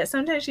about it.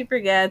 Sometimes she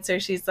forgets or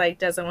she's like,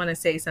 doesn't want to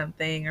say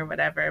something or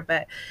whatever,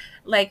 but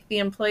like the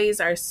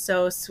employees are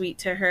so sweet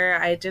to her.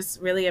 I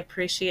just really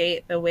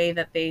appreciate the way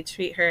that they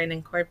treat her and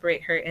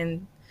incorporate her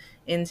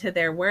into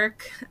their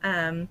work.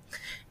 And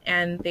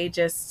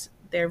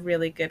they're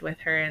really good with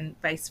her and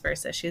vice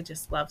versa. She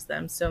just loves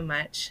them so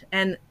much.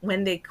 And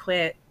when they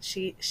quit,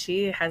 she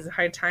has a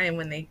hard time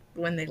when they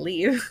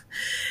leave.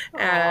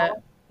 I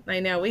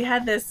know we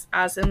had this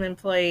awesome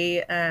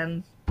employee,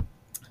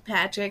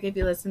 Patrick, if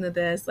you listen to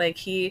this, like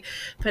he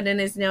put in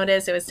his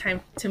notice, it was time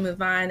to move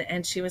on.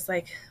 And she was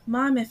like,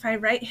 Mom, if I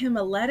write him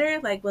a letter,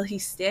 like, will he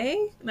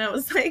stay? And I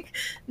was like,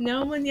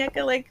 no,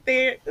 Muñeca, like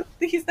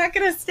he's not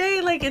going to stay.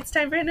 Like, it's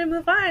time for him to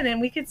move on and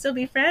we could still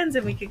be friends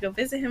and we could go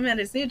visit him at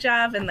his new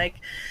job. And like,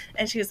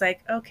 and she was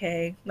like,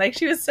 okay, like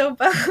she was so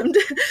bummed.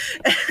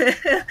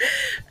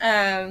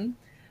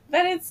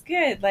 But it's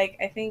good. Like,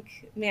 I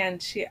think, man,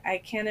 I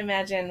can't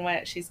imagine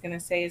what she's going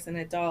to say as an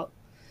adult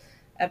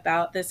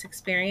about this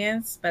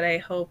experience, but I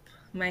hope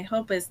my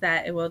hope is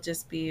that it will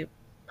just be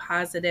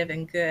positive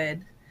and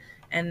good,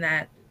 and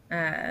that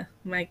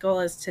my goal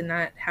is to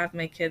not have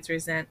my kids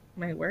resent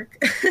my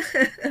work,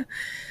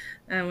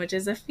 which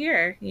is a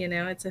fear.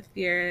 It's a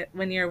fear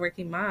when you're a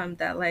working mom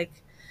that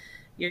like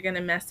you're going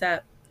to mess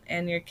up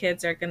and your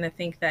kids are going to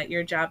think that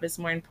your job is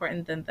more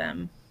important than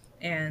them.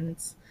 And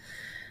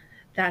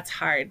that's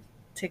hard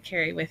to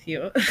carry with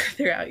you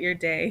throughout your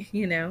day, I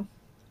mean,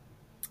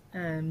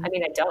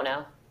 I don't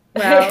know.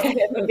 Well,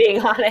 if I'm being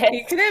honest.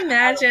 You can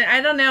imagine. I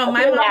don't know.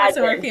 My mom was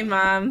a working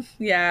mom.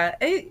 Yeah.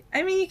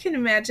 I mean, you can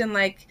imagine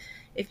like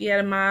if you had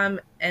a mom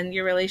and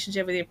your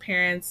relationship with your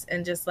parents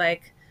and just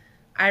like,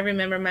 I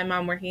remember my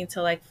mom working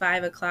till like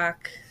 5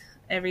 o'clock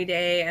every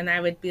day, and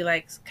I would be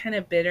like kind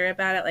of bitter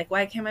about it. Like,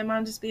 why can't my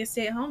mom just be a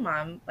stay-at-home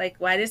mom? Like,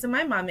 why doesn't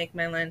my mom make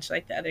my lunch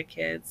like the other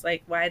kids?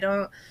 Like, why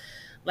do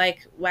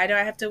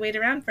I have to wait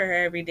around for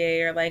her every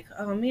day? Or like,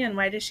 oh man,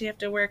 why does she have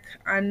to work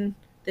on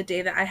the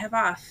day that I have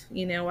off?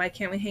 Why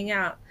can't we hang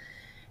out?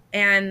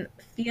 And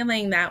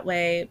feeling that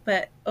way.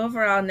 But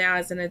overall now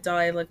as an adult,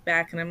 I look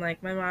back and I'm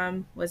like, my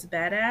mom was a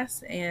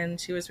badass and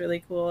she was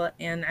really cool.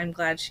 And I'm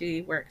glad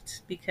she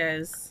worked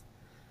because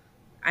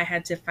I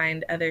had to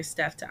find other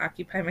stuff to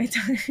occupy my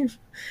time.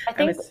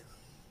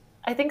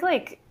 I think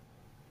like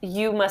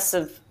you must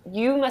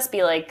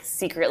be like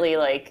secretly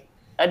like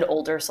an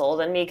older soul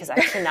than me, because I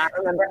cannot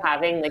remember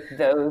having like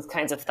those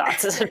kinds of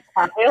thoughts as a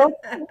child,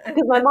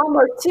 because my mom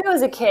worked too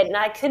as a kid, and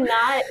I could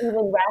not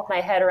even wrap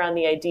my head around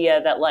the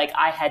idea that like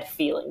I had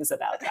feelings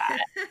about that.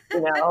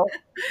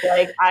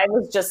 Like I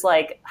was just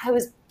like I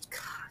was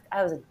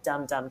a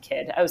dumb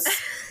kid. I was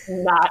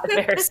not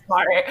very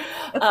smart,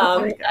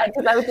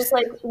 because I was just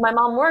like, my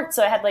mom worked,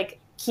 so I had like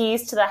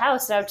keys to the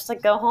house, and I would just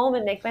like go home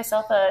and make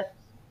myself a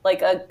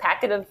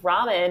packet of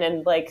ramen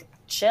and like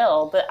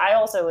chill. But I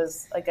also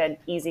was like an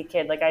easy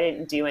kid. Like I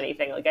didn't do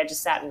anything. Like I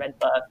just sat and read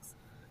books.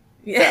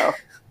 Yeah.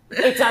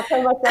 So it's not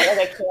so much that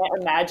like I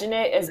can't imagine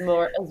it as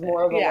more of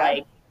a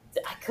like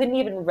I couldn't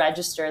even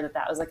register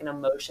that was like an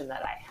emotion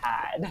that I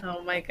had.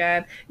 Oh my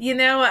God.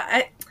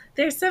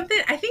 There's something,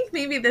 I think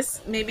maybe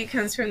this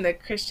comes from the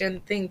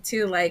Christian thing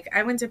too. Like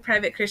I went to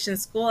private Christian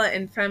school,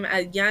 and from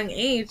a young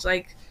age,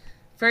 like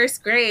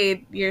first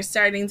grade, you're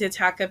starting to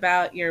talk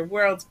about your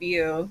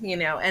worldview,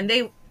 and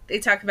they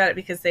talk about it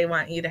because they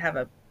want you to have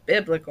a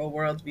biblical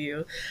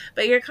worldview,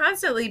 but you're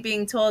constantly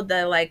being told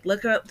that like,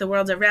 look at the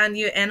world around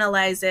you,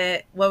 analyze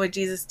it, what would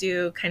Jesus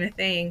do kind of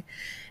thing.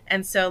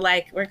 And so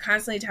like, we're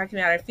constantly talking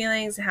about our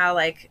feelings, how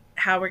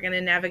we're going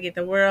to navigate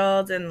the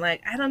world. And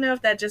like, I don't know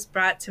if that just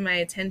brought to my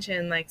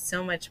attention like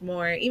so much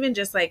more, even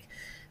just like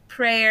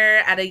prayer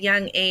at a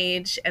young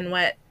age and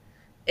what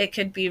it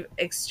could be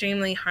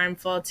extremely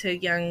harmful to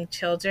young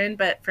children.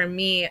 But for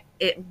me,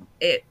 it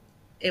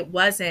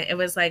wasn't. It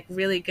was like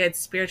really good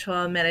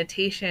spiritual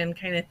meditation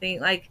kind of thing.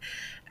 Like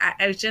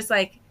I was just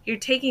like, you're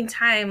taking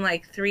time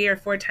like 3 or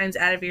 4 times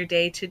out of your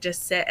day to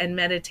just sit and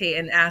meditate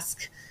and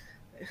ask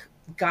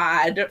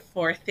God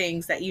for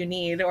things that you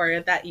need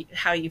or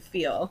how you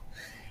feel.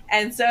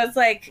 And so it's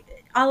like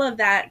all of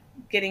that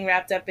getting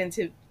wrapped up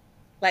into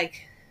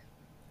like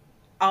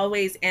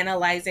always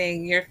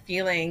analyzing your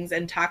feelings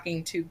and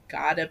talking to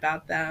God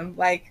about them.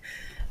 Like,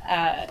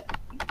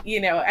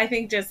 I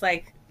think just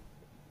like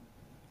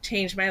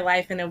changed my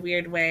life in a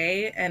weird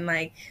way. And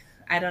like,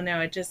 I don't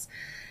know,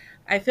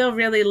 I feel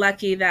really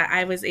lucky that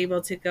I was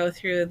able to go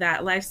through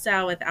that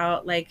lifestyle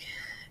without like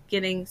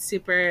getting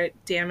super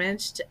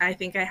damaged. I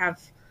think I have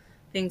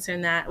things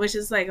from that, which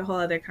is like a whole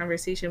other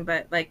conversation,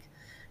 but like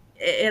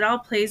it all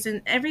plays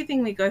in,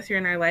 everything we go through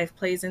in our life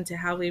plays into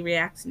how we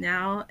react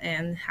now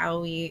and how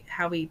we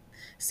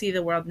see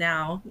the world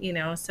now,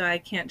 so I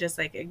can't just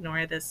like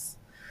ignore this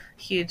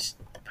huge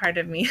part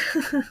of me.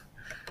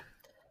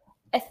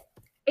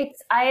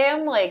 I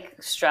am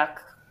like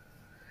struck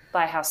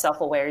by how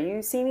self-aware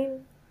you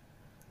seem,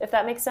 if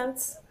that makes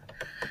sense.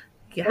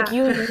 Yeah. Like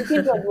you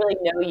seem to like really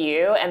know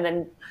you, and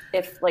then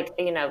if like,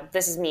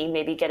 this is me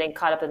maybe getting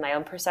caught up in my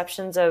own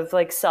perceptions of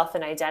like self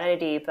and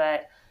identity,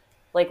 but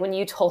like when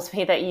you told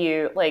me that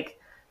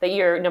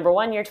you're number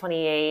one, you're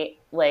 28,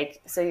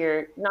 like, so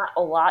you're not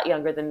a lot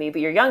younger than me,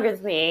 but you're younger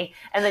than me.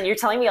 And then you're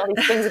telling me all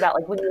these things about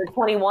like when you were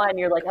 21,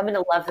 you're like, I'm going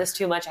to love this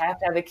too much, I have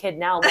to have a kid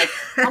now. I'm like,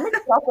 how much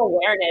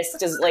self-awareness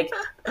does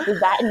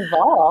that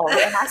involve?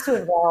 It has to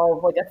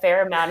involve like a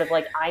fair amount of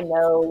like, I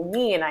know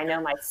me and I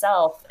know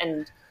myself.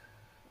 And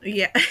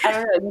yeah, I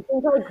don't know, you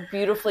seem to like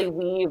beautifully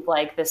weave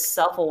like this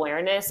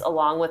self-awareness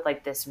along with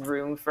like this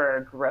room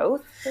for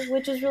growth,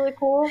 which is really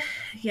cool.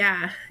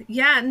 Yeah.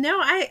 No,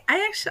 I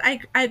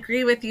actually I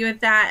agree with you with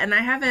that, and I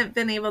haven't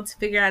been able to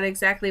figure out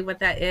exactly what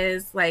that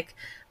is. Like,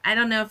 I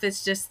don't know if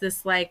it's just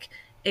this like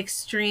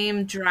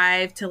extreme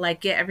drive to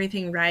like get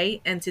everything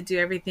right and to do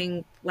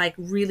everything like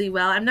really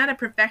well. I'm not a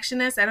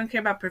perfectionist. I don't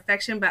care about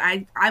perfection, but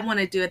I want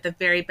to do it the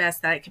very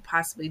best that I could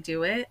possibly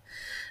do it.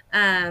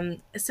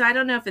 So I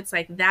don't know if it's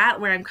like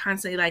that where I'm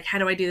constantly like, how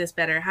do I do this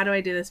better? How do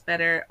I do this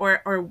better?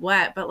 Or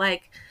what? But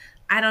like,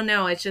 I don't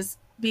know. It's just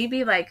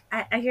maybe like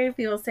I hear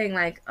people saying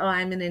like, oh,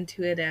 I'm an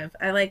intuitive.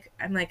 I'm like,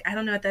 I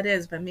don't know what that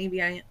is, but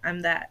maybe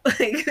I'm that.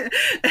 Like,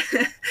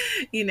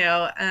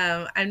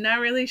 I'm not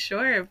really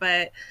sure,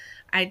 but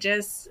I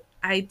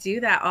do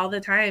that all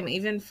the time,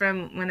 even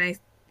from when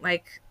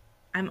like,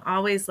 I'm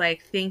always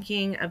like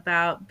thinking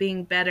about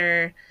being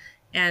better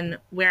and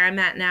where I'm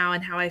at now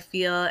and how I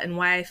feel and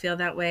why I feel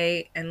that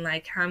way and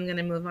like how I'm going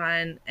to move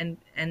on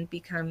and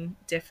become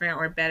different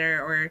or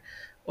better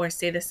or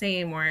stay the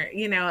same or,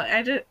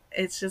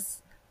 it's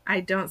just, I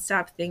don't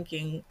stop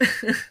thinking,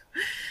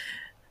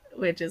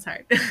 which is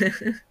hard.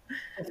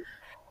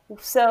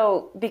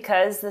 So,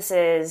 because this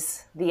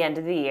is the end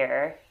of the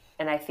year,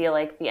 and I feel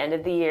like the end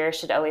of the year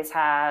should always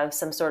have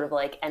some sort of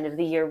like end of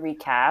the year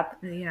recap.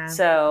 Yeah.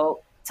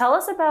 So, tell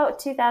us about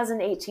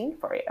 2018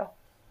 for you.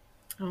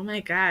 Oh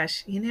my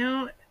gosh.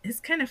 It's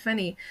kind of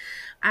funny.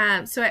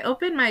 So I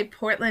opened my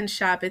Portland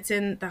shop. It's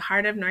in the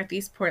heart of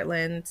Northeast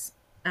Portland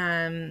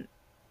in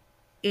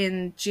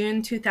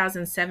June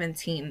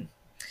 2017.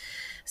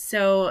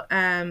 So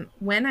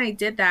when I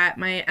did that,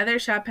 my other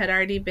shop had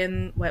already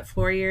been,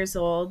 4 years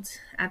old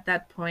at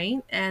that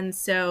point. And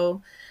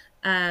so,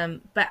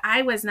 but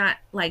I was not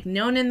like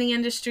known in the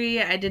industry.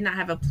 I did not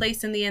have a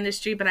place in the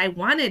industry, but I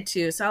wanted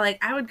to. So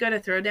like I would go to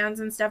throwdowns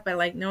and stuff, but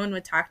like no one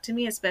would talk to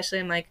me, especially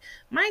I'm like,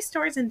 my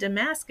store's in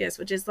Damascus,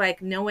 which is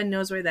like, no one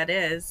knows where that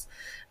is.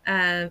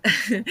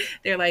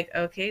 They're like,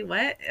 okay,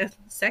 what?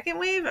 Second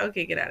wave?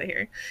 Okay, get out of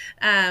here.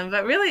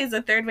 But really it's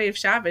a third wave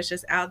shop. It's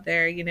just out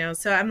there,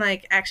 So I'm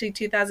like, actually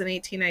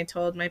 2018, I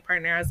told my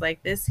partner, I was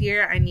like, this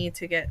year I need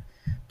to get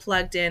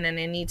plugged in and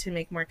I need to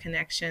make more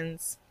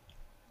connections.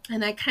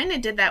 And I kind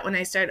of did that when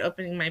I started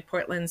opening my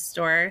Portland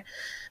store.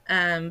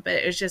 But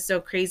it was just so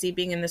crazy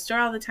being in the store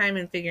all the time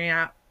and figuring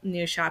out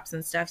new shops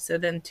and stuff. So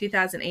then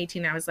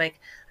 2018, I was like,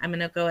 I'm going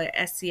to go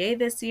at SCA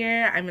this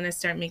year. I'm going to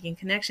start making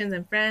connections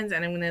and friends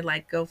and I'm going to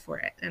like go for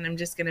it. And I'm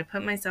just going to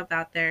put myself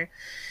out there.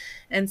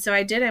 And so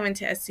I did. I went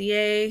to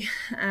SCA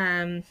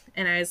and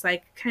I was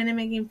like kind of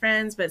making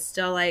friends, but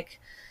still like,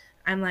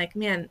 I'm like,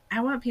 man, I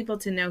want people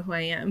to know who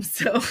I am.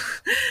 So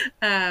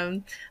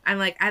I'm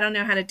like, I don't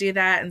know how to do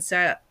that. And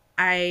so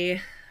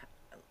I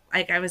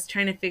was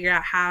trying to figure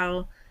out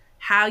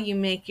how you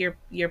make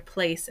your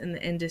place in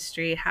the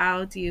industry.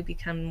 How do you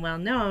become well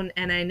known?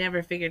 And I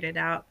never figured it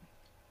out.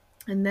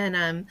 And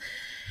then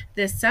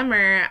this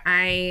summer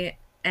I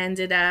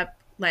ended up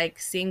like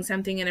seeing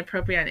something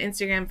inappropriate on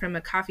Instagram from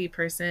a coffee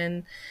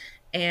person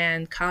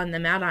and calling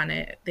them out on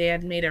it. They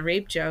had made a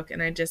rape joke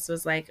and I just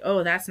was like,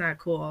 oh, that's not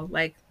cool.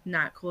 Like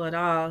not cool at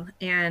all.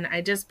 And I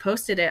just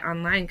posted it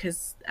online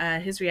because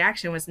his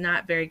reaction was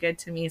not very good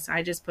to me. So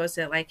I just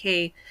posted it like,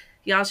 hey,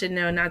 y'all should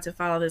know not to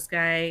follow this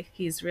guy.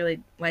 He's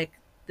really like,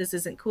 this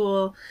isn't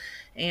cool.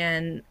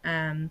 And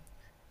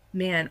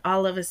man,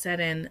 all of a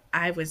sudden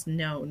I was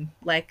known.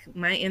 Like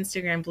my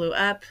Instagram blew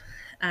up.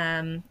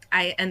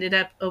 I ended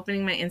up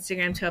opening my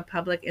Instagram to a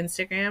public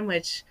Instagram,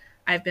 which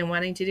I've been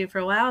wanting to do for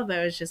a while, but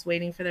I was just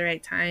waiting for the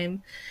right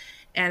time.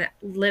 And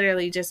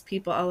literally just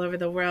people all over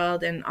the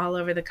world and all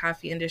over the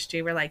coffee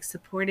industry were like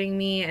supporting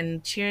me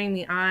and cheering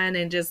me on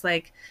and just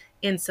like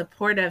in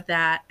support of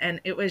that. And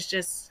it was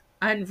just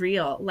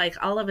unreal.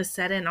 Like all of a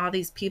sudden, all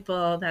these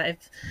people that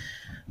I've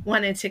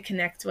wanted to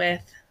connect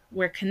with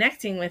were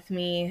connecting with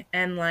me.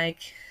 And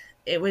like,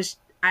 I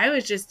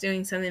was just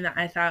doing something that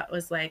I thought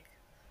was like,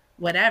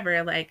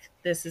 whatever, like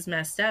this is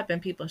messed up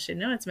and people should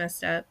know it's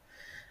messed up.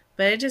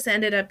 But it just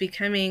ended up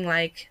becoming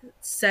like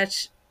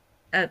such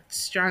a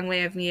strong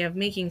way of me of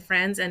making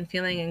friends and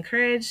feeling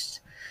encouraged.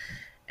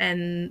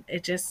 And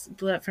it just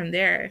blew up from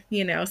there,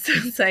 So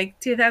it's like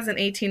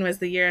 2018 was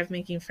the year of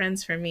making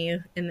friends for me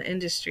in the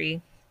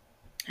industry.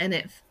 And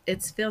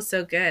it feels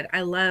so good.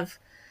 I love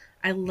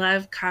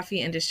coffee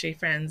industry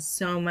friends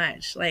so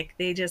much. Like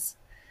they just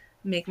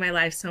make my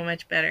life so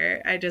much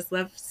better. I just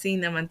love seeing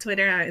them on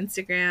Twitter, on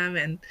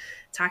Instagram, and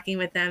talking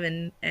with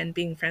them and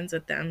being friends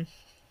with them.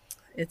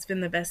 It's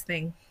been the best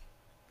thing.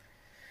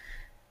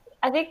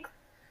 I think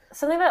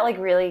something that like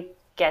really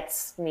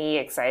gets me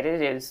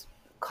excited is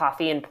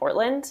coffee in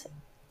Portland.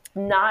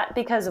 Not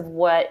because of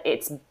what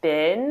it's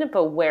been,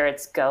 but where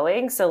it's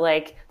going. So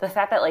like the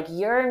fact that like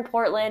you're in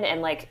Portland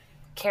and like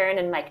Karen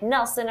and Mike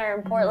Nelson are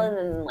in Portland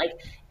and like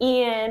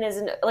Ian is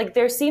in, like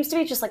there seems to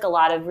be just like a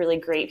lot of really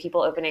great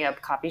people opening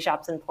up coffee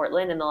shops in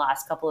Portland in the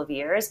last couple of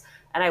years.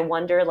 And I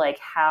wonder like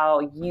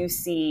how you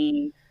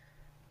see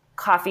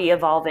coffee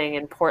evolving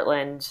in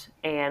Portland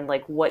and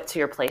like what's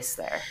your place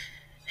there?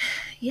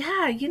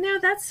 Yeah,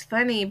 that's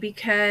funny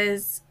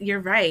because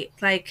you're right.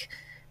 Like,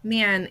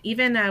 man,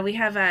 even we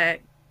have a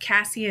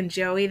Cassie and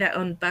Joey that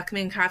own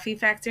Buckman Coffee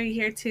Factory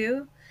here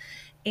too.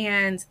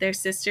 And they're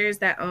sisters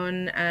that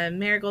own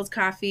Marigold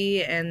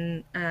Coffee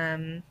and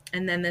then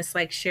this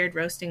like shared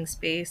roasting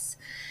space.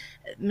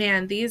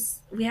 Man,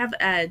 we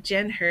have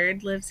Jen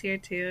Hurd lives here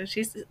too.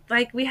 She's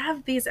like, we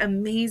have these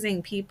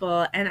amazing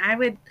people. And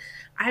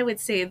I would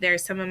say they're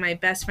some of my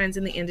best friends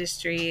in the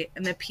industry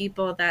and the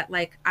people that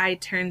like I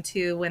turn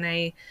to when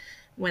I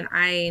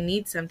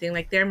need something.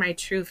 Like they're my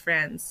true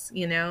friends,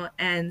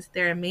 and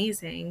they're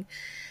amazing.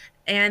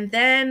 And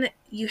then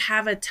you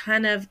have a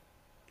ton of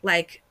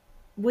like,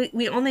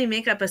 we only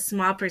make up a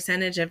small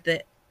percentage of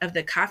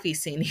the coffee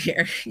scene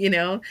here.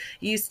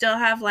 You still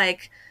have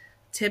like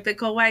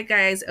typical white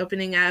guys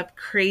opening up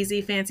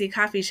crazy fancy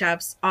coffee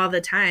shops all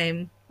the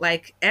time,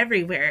 like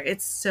everywhere.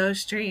 It's so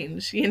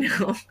strange.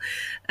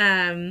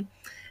 um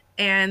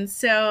and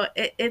so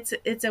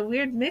it's a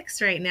weird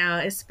mix right now,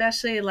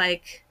 especially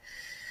like,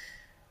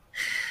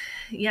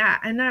 yeah,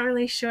 I'm not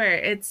really sure.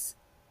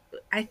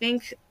 I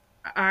think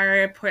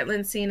our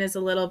Portland scene is a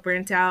little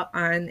burnt out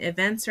on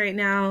events right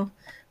now.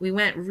 We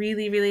went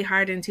really, really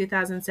hard in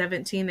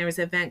 2017. There was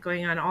an event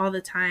going on all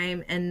the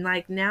time. And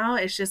like now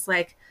it's just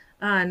like,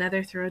 oh,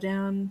 another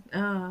throwdown.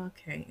 Oh,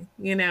 okay.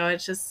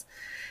 It's just,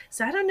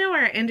 so I don't know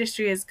where our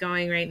industry is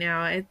going right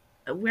now.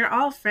 We're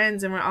all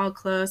friends and we're all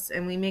close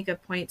and we make a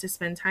point to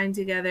spend time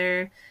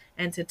together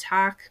and to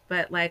talk.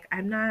 But like,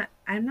 I'm not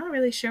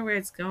really sure where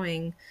it's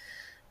going.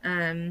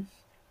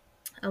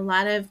 A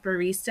lot of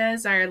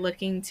baristas are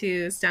looking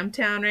to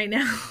Stumptown right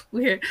now.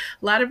 A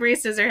lot of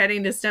baristas are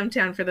heading to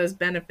Stumptown for those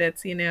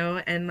benefits,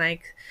 and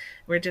like,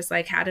 we're just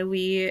like, how do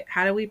we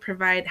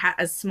provide,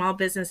 as small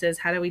businesses,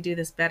 how do we do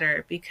this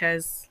better?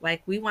 Because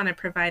like, we want to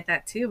provide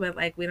that too, but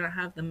like, we don't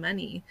have the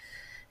money.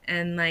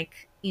 And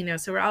like,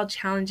 so we're all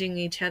challenging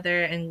each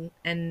other and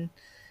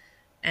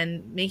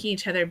making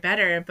each other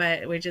better,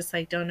 but we just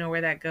like, don't know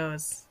where that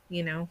goes.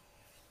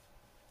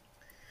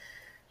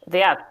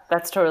 Yeah,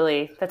 that's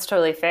totally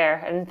fair.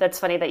 And that's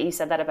funny that you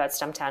said that about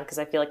Stumptown, because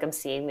I feel like I'm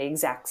seeing the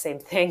exact same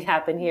thing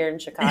happen here in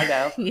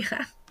Chicago.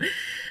 Yeah.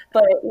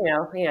 But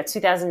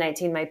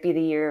 2019 might be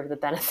the year of the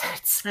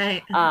benefits.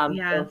 Right.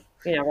 Yeah.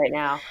 So, right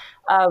now.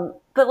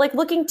 But like,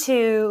 looking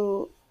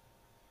to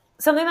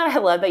something that I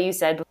love that you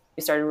said before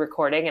we started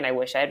recording, and I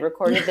wish I had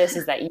recorded this,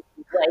 is that you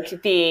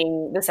like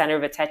being the center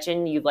of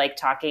attention. You like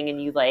talking, and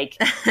you like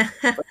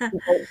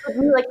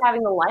you like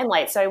having the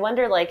limelight. So I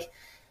wonder, like,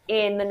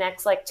 in the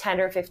next like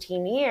 10 or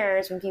 15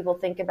 years, when people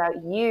think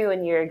about you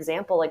and your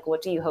example, like,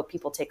 what do you hope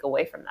people take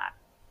away from that?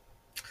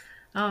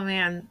 Oh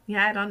man.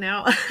 Yeah, I don't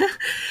know.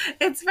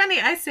 It's funny.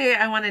 I say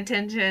I want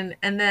attention.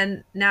 And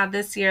then now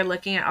this year,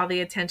 looking at all the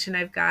attention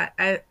I've got,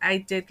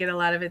 I did get a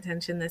lot of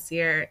attention this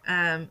year.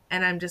 And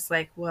I'm just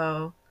like,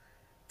 whoa,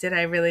 did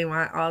I really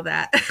want all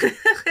that?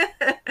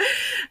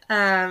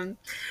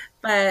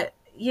 But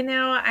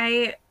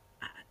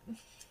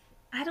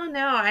I don't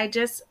know.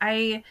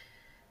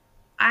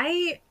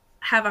 I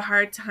have a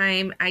hard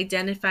time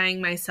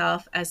identifying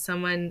myself as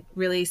someone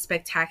really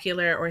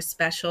spectacular or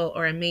special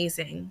or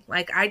amazing.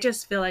 Like, I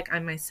just feel like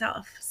I'm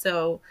myself.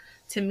 So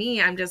to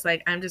me, I'm just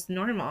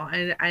normal.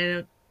 I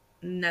don't,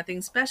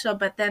 nothing special.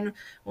 But then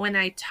when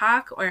I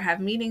talk or have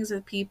meetings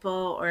with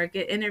people or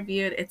get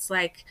interviewed, it's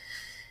like,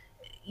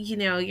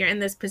 you're in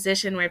this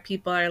position where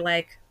people are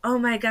like, oh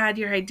my God,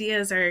 your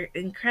ideas are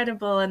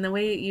incredible. And the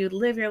way you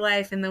live your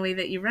life and the way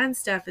that you run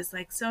stuff is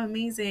like so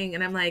amazing.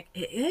 And I'm like,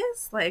 it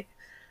is? Like,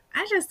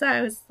 I just thought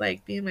I was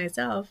like being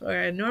myself or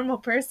a normal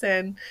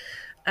person,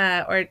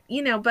 but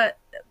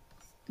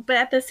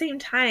at the same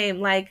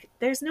time, like,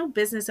 there's no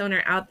business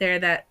owner out there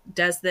that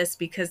does this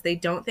because they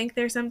don't think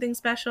there's something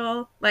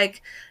special.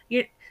 Like,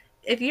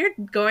 if you're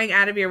going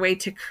out of your way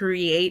to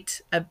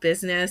create a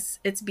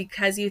business, it's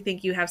because you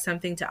think you have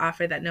something to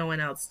offer that no one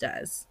else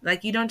does.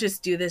 Like, you don't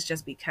just do this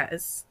just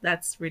because.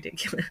 That's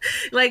ridiculous.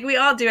 Like, we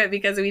all do it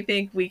because we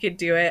think we could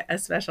do it a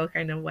special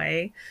kind of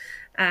way.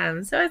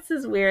 So it's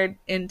this weird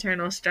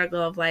internal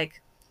struggle of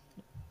like,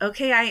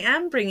 okay, I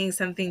am bringing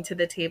something to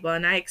the table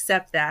and I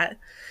accept that.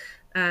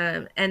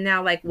 And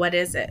now, like, what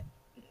is it?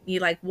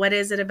 What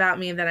is it about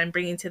me that I'm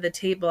bringing to the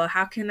table?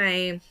 How can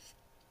I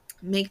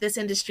make this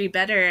industry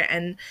better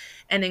and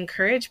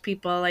encourage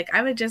people? Like,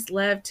 I would just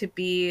love to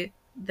be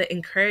the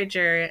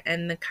encourager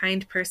and the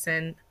kind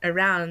person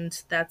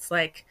around that's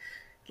like,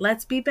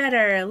 let's be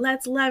better,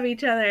 let's love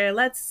each other,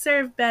 let's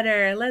serve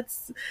better,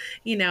 let's,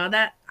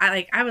 that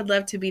I would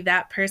love to be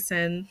that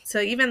person. So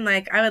even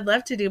like, I would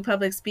love to do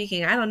public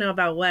speaking. I don't know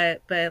about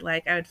what, but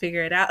like, I would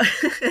figure it out.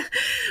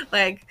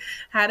 Like,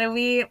 how do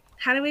we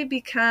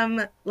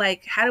become,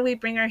 like, how do we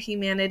bring our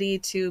humanity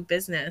to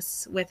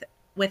business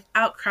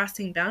without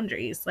crossing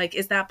boundaries? Like,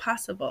 is that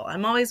possible?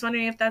 I'm always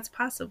wondering if that's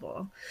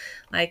possible.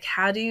 Like,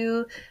 how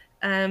do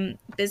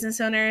business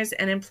owners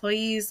and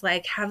employees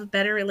like have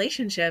better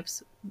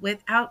relationships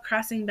without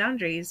crossing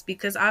boundaries?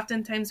 Because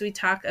oftentimes we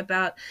talk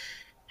about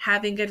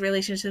having good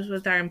relationships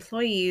with our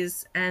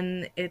employees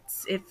and it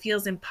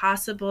feels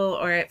impossible,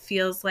 or it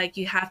feels like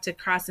you have to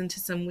cross into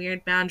some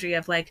weird boundary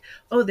of like,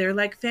 oh, they're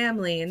like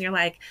family, and you're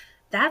like,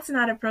 that's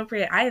not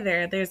appropriate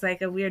either. There's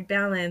like a weird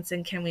balance,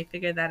 and can we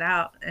figure that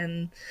out?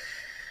 And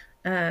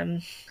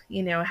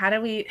how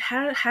do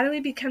we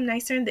become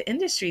nicer in the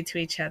industry to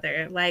each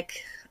other?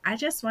 Like, I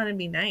just want to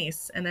be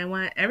nice, and I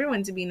want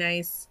everyone to be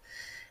nice,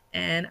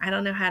 and I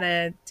don't know how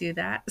to do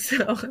that.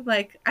 So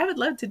like, I would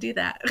love to do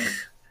that.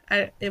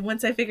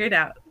 Once I figure it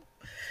out.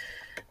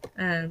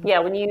 Yeah,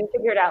 when you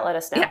figure it out, let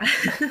us know.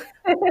 Yeah.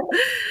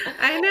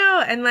 I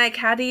know. And like,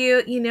 how do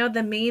you,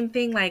 the main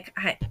thing, like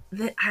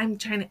I'm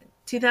trying to,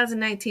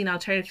 2019, I'll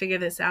try to figure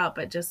this out,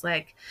 but just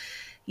like,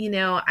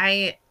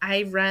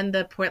 I run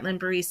the Portland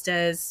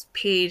Baristas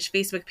page,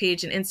 Facebook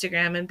page, and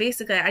Instagram, and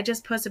basically I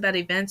just post about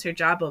events or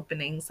job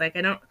openings. Like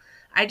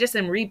I just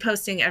am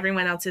reposting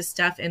everyone else's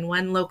stuff in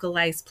one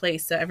localized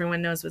place so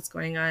everyone knows what's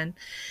going on.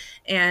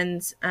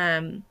 And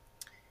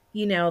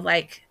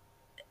like,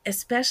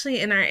 especially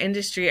in our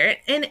industry or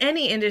in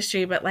any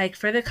industry, but like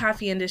for the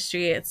coffee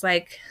industry, it's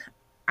like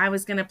I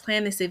was going to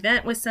plan this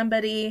event with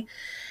somebody,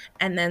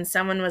 and then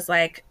someone was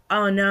like,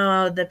 oh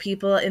no, the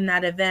people in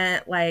that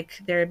event, like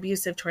they're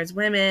abusive towards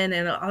women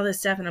and all this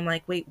stuff. And I'm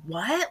like, wait,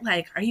 what?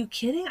 Like, are you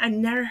kidding? I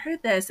never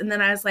heard this. And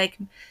then I was like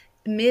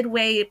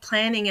midway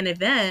planning an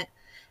event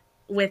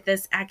with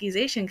this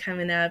accusation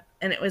coming up.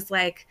 And it was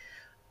like,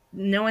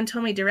 no one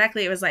told me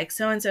directly. It was like,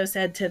 so-and-so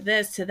said to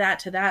this, to that,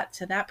 to that,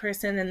 to that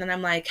person. And then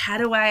I'm like,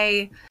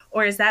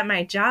 or is that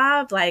my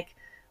job? Like,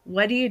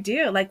 what do you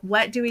do? Like,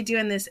 what do we do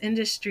in this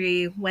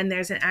industry when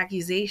there's an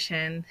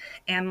accusation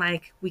and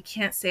like, we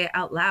can't say it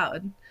out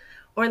loud?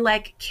 Or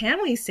like,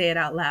 can we say it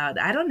out loud?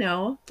 I don't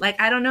know. Like,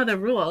 I don't know the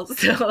rules.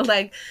 So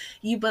like,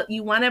 you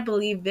want to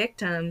believe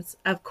victims,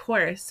 of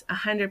course,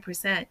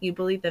 100%. You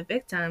believe the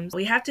victims.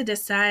 We have to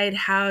decide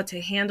how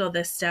to handle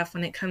this stuff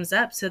when it comes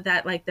up so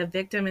that like the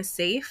victim is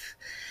safe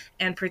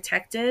and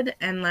protected,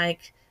 and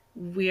like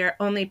we are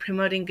only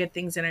promoting good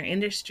things in our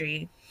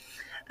industry.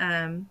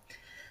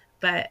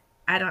 But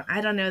I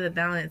don't know the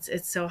balance.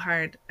 It's so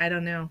hard. I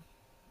don't know.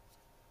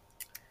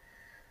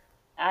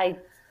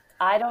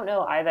 I don't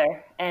know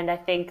either. And I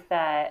think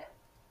that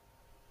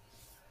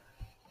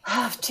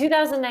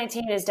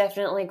 2019 is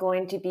definitely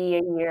going to be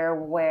a year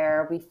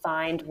where we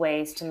find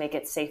ways to make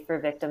it safe for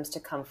victims to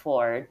come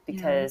forward,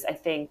 because I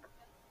think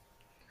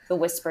the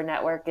Whisper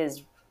Network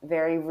is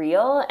very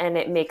real, and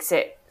it makes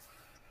it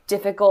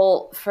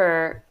difficult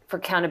for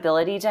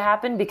accountability to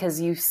happen, because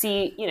you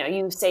see,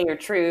 you say your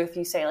truth,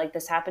 you say like,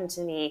 this happened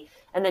to me,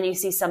 and then you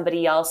see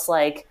somebody else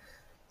like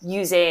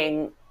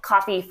using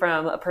coffee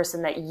from a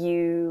person that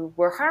you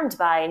were harmed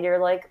by, and you're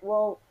like,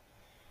 well,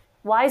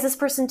 why is this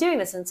person doing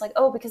this? And it's like,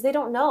 oh, because they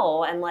don't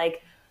know. And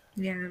like,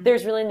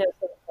 there's really no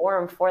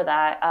forum for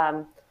that.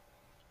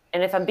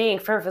 And if I'm being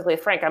perfectly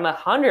frank, I'm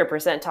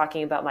 100%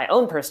 talking about my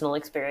own personal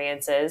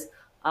experiences.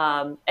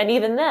 And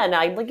even then,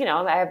 I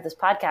have this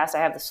podcast, I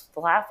have this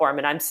platform,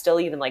 and I'm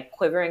still even like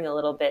quivering a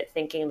little bit,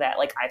 thinking that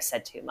like I've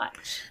said too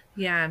much.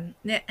 Yeah.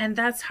 And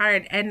that's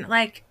hard. And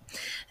like,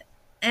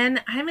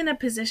 and I'm in a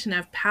position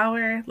of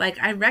power. Like,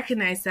 I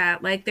recognize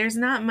that. Like, there's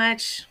not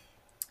much.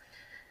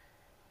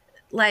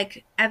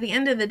 Like, at the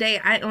end of the day,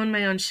 I own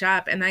my own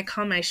shop and I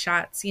call my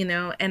shots,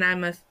 and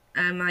I'm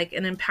like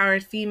an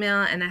empowered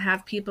female, and I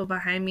have people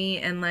behind me,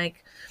 and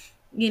like,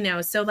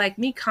 so like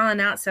me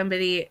calling out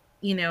somebody,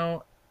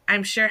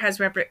 I'm sure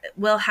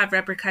will have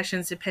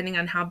repercussions depending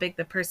on how big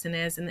the person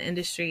is in the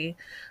industry.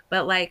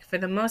 But like, for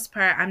the most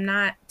part, I'm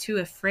not too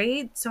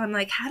afraid. So I'm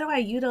like, how do I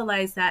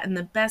utilize that in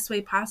the best way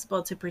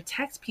possible to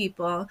protect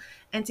people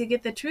and to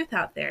get the truth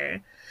out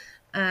there?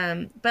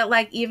 But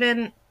like,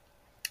 even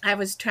I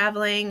was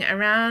traveling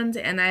around,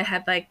 and I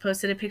had like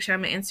posted a picture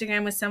on my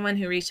Instagram with someone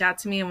who reached out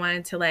to me and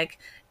wanted to like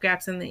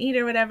grab something to eat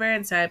or whatever.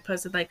 And so I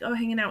posted like, oh,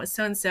 hanging out with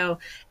so-and-so.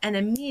 And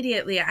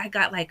immediately I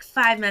got like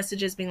 5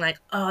 messages being like,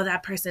 oh,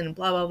 that person,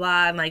 blah, blah,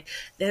 blah. And like,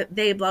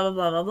 they blah, blah,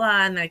 blah, blah,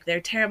 blah. And like, they're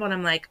terrible. And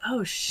I'm like,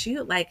 oh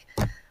shoot. Like,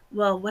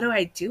 well, what do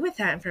I do with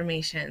that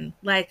information?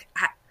 Like,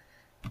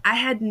 I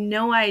had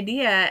no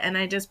idea. And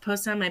I just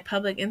posted on my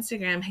public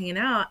Instagram hanging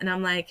out. And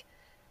I'm like,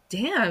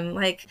 damn,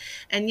 like,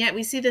 and yet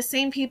we see the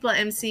same people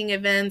emceeing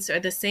events, or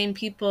the same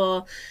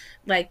people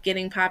like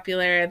getting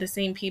popular, the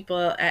same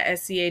people at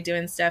SCA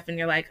doing stuff, and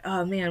you're like,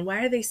 oh man,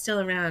 why are they still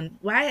around?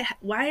 Why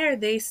are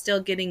they still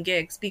getting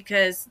gigs?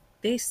 Because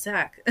they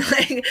suck.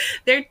 Like,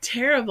 they're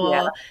terrible.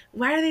 Yeah.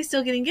 Why are they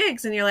still getting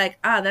gigs? And you're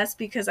like, that's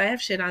because I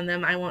have shit on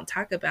them I won't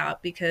talk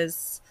about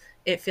because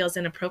it feels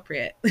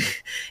inappropriate.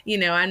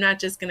 I'm not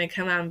just going to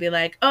come out and be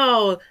like,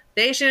 oh,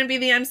 they shouldn't be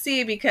the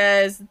MC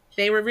because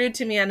they were rude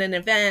to me on an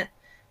event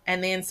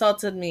and they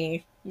insulted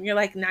me. You're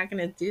like, not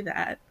going to do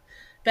that.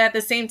 But at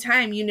the same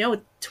time,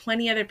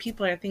 20 other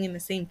people are thinking the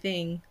same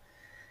thing.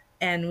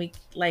 And we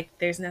like,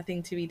 there's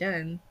nothing to be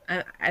done.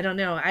 I don't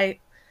know.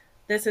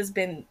 This has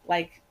been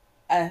like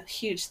a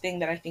huge thing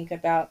that I think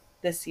about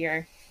this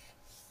year.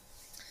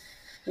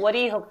 What do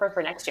you hope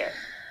for next year?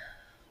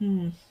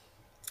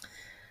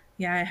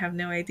 Yeah, I have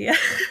no idea.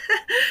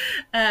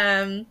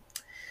 I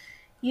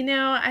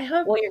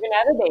hope. Well, you're gonna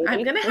have a baby.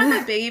 I'm gonna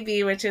have a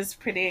baby, which is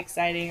pretty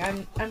exciting.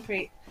 I'm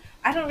pretty.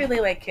 I don't really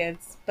like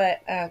kids,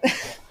 but I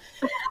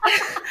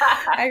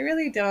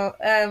really don't.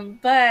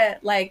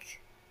 But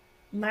like,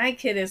 my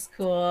kid is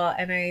cool,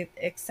 and I'm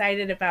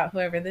excited about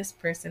whoever this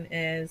person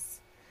is,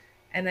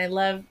 and I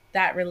love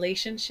that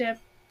relationship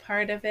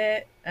part of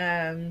it.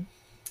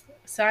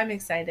 So I'm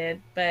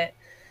excited, but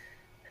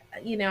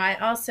I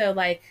also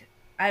like.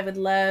 I would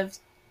love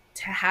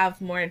to have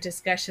more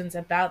discussions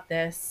about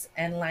this,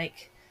 and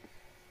like,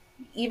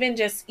 even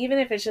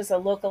if it's just a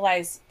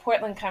localized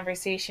Portland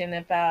conversation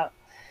about,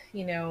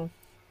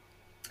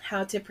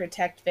 how to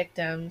protect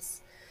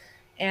victims.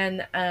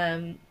 And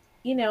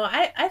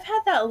I've had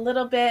that a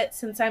little bit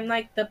since I'm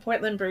like the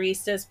Portland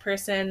baristas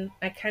person.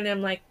 I kind of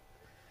am like,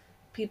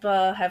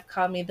 people have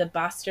called me the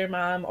Boster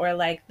mom, or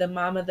like the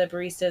mom of the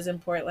baristas in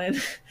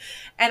Portland.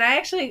 And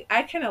I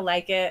kind of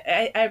like it.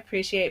 I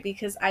appreciate it,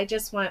 because I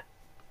just want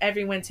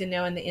everyone to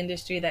know in the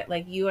industry that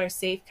like you are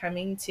safe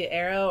coming to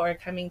Arrow or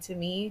coming to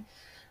me,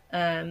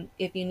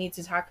 if you need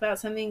to talk about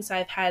something. So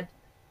I've had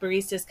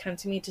baristas come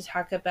to me to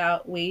talk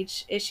about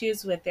wage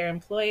issues with their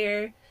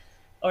employer,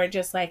 or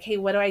just like, hey,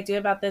 what do I do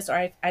about this?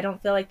 Or I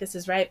don't feel like this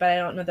is right, but I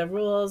don't know the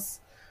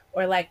rules.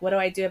 Or like, what do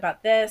I do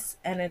about this?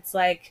 And it's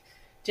like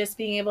just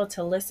being able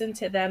to listen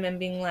to them and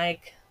being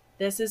like,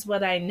 this is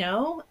what I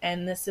know,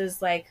 and this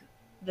is like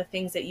the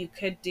things that you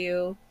could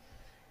do.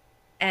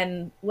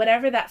 And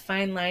whatever that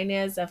fine line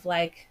is of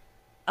like,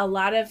 a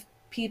lot of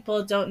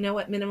people don't know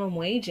what minimum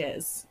wage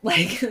is.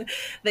 Like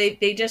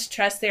they just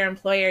trust their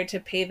employer to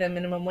pay them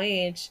minimum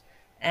wage.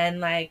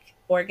 And like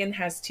Oregon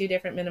has 2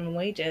 different minimum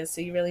wages, so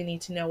you really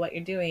need to know what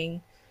you're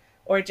doing.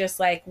 Or just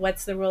like,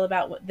 what's the rule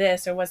about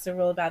this, or what's the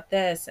rule about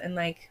this? And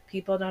like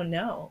people don't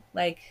know.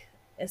 Like,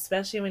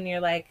 especially when you're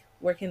like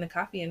working in the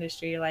coffee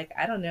industry, you're like,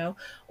 I don't know.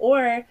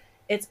 Or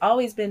it's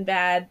always been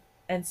bad,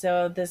 and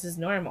so this is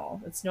normal.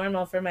 It's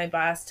normal for my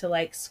boss to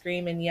like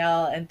scream and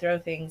yell and throw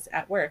things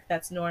at work.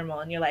 That's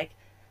normal. And you're like,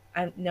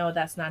 no,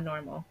 that's not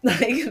normal.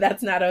 Like,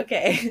 that's not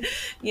okay.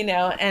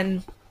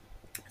 And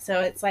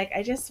so it's like,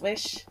 I just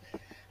wish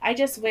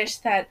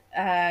that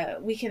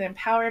we can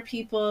empower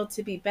people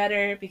to be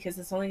better, because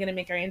it's only going to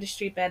make our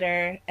industry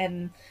better,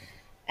 and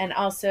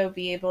also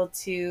be able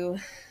to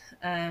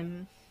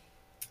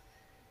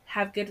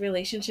have good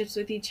relationships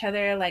with each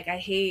other. Like,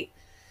 I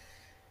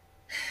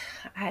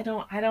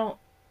don't, I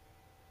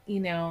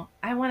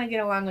want to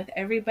get along with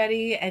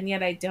everybody, and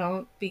yet I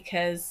don't,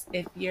 because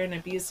if you're an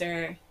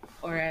abuser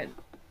or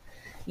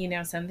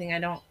something, I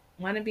don't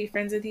want to be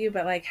friends with you.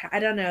 But like, I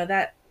don't know,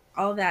 that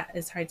all that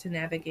is hard to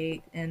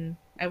navigate, and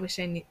I wish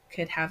I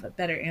could have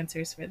better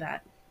answers for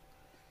that.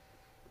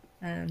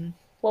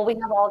 Well, we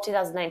have all of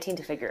 2019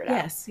 to figure it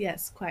out.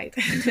 Yes, quite.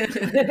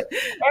 Erica,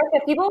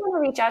 if people want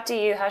to reach out to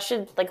you,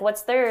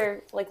 what's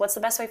the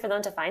best way for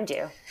them to find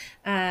you?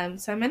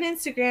 So I'm on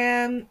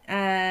Instagram,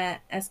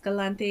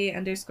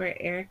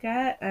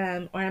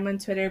 Escalante_Erica, or I'm on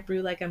Twitter,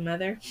 Brew Like a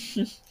Mother.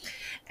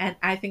 And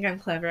I think I'm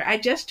clever. I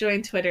just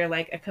joined Twitter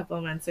like a couple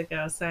of months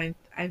ago, so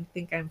I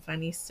think I'm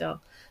funny still.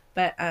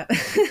 But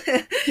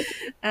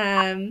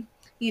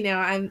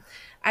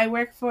I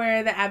work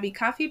for the Abbey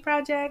Coffee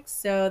Project,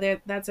 so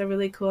that's a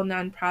really cool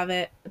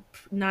nonprofit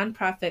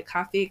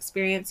coffee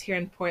experience here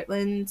in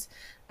Portland,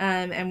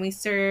 and we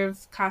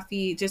serve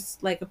coffee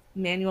just like a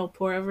manual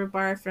pour over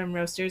bar from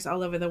roasters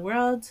all over the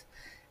world,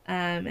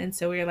 and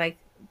so we're like,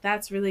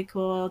 that's really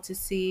cool to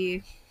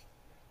see.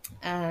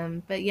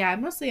 But yeah,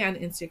 I'm mostly on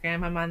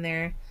Instagram. I'm on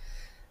there,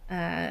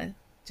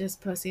 just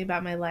posting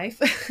about my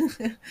life.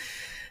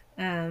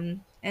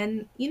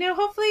 And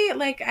hopefully,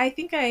 like, I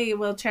think I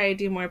will try to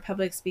do more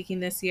public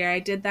speaking this year.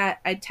 I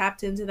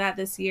tapped into that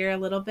this year a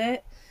little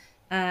bit,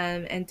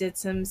 and did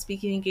some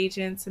speaking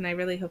engagements, and I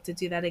really hope to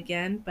do that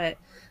again. But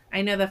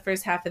I know the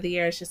first half of the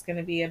year is just going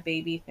to be a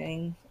baby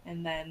thing,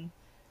 and then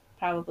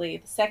probably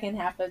the second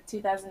half of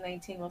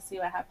 2019, we'll see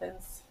what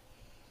happens.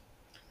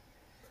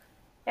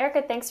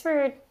 Erica, thanks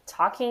for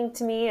talking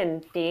to me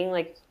and being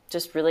like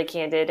just really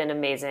candid and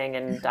amazing,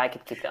 and I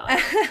could keep going.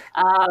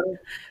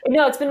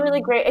 It's been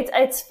really great.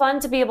 It's fun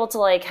to be able to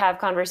like have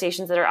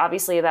conversations that are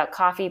obviously about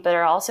coffee, but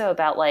are also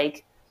about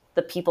like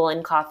the people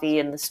in coffee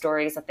and the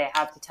stories that they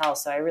have to tell.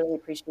 So I really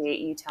appreciate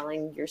you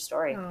telling your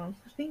story. Oh,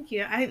 thank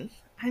you. I'm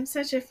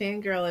such a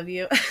fangirl of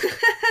you.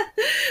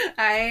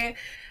 I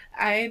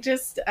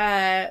just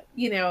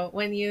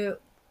when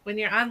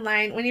you're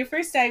online, when you're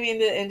first diving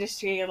into the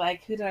industry, you're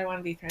like, who do I want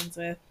to be friends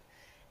with?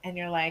 And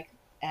you're like,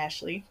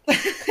 Ashley.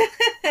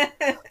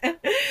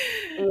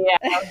 Yeah,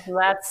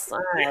 that's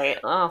all right.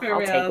 Oh, I'll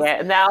take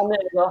it. Now I'm gonna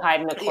go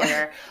hide in the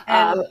corner.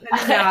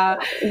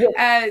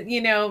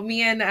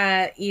 Me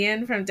and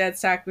Ian from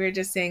Deadstock, we were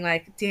just saying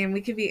like, damn,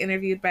 we could be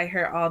interviewed by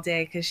her all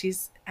day, because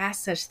she's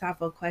asked such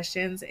thoughtful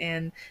questions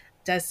and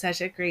does such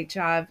a great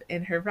job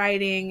in her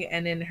writing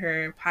and in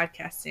her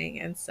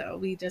podcasting. And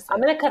so I'm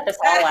gonna cut this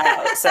all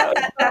out. So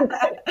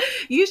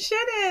you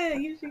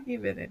shouldn't. You should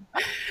keep it in.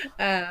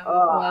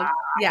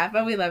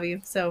 But we love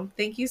you. So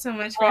thank you so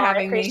much for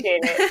having me. I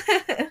appreciate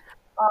it.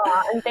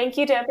 And thank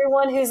you to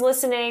everyone who's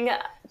listening.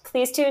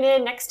 Please tune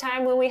in next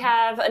time when we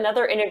have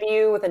another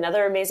interview with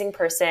another amazing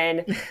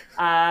person.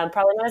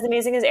 Probably not as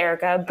amazing as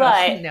Erica,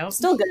 but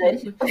still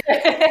good.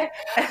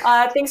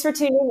 Thanks for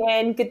tuning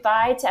in.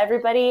 Goodbye to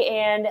everybody,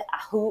 and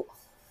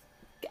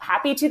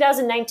happy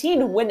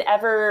 2019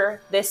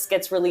 whenever this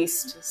gets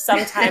released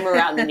sometime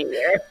around the new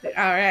year.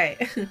 All right.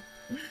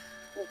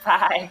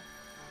 Bye.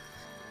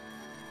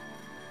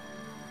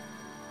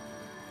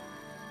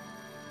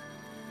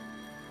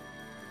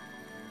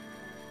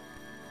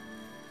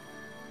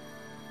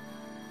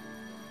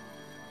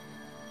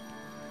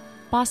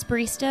 Boss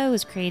Barista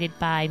was created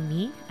by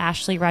me,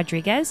 Ashley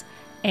Rodriguez,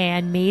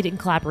 and made in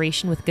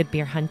collaboration with Good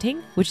Beer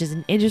Hunting, which is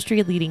an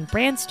industry-leading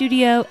brand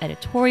studio,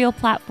 editorial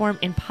platform,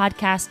 and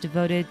podcast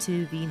devoted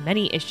to the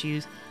many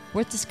issues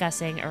worth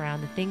discussing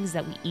around the things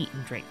that we eat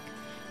and drink.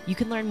 You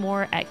can learn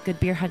more at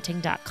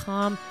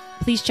goodbeerhunting.com.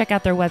 Please check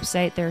out their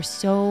website. There are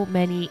so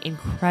many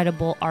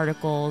incredible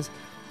articles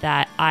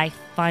that I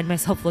find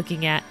myself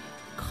looking at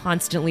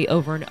constantly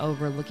over and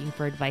over, looking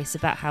for advice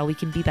about how we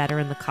can be better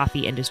in the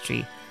coffee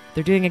industry.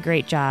 They're doing a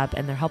great job,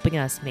 and they're helping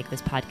us make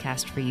this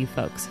podcast for you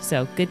folks.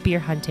 So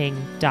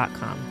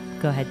goodbeerhunting.com.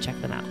 Go ahead, check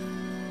them out.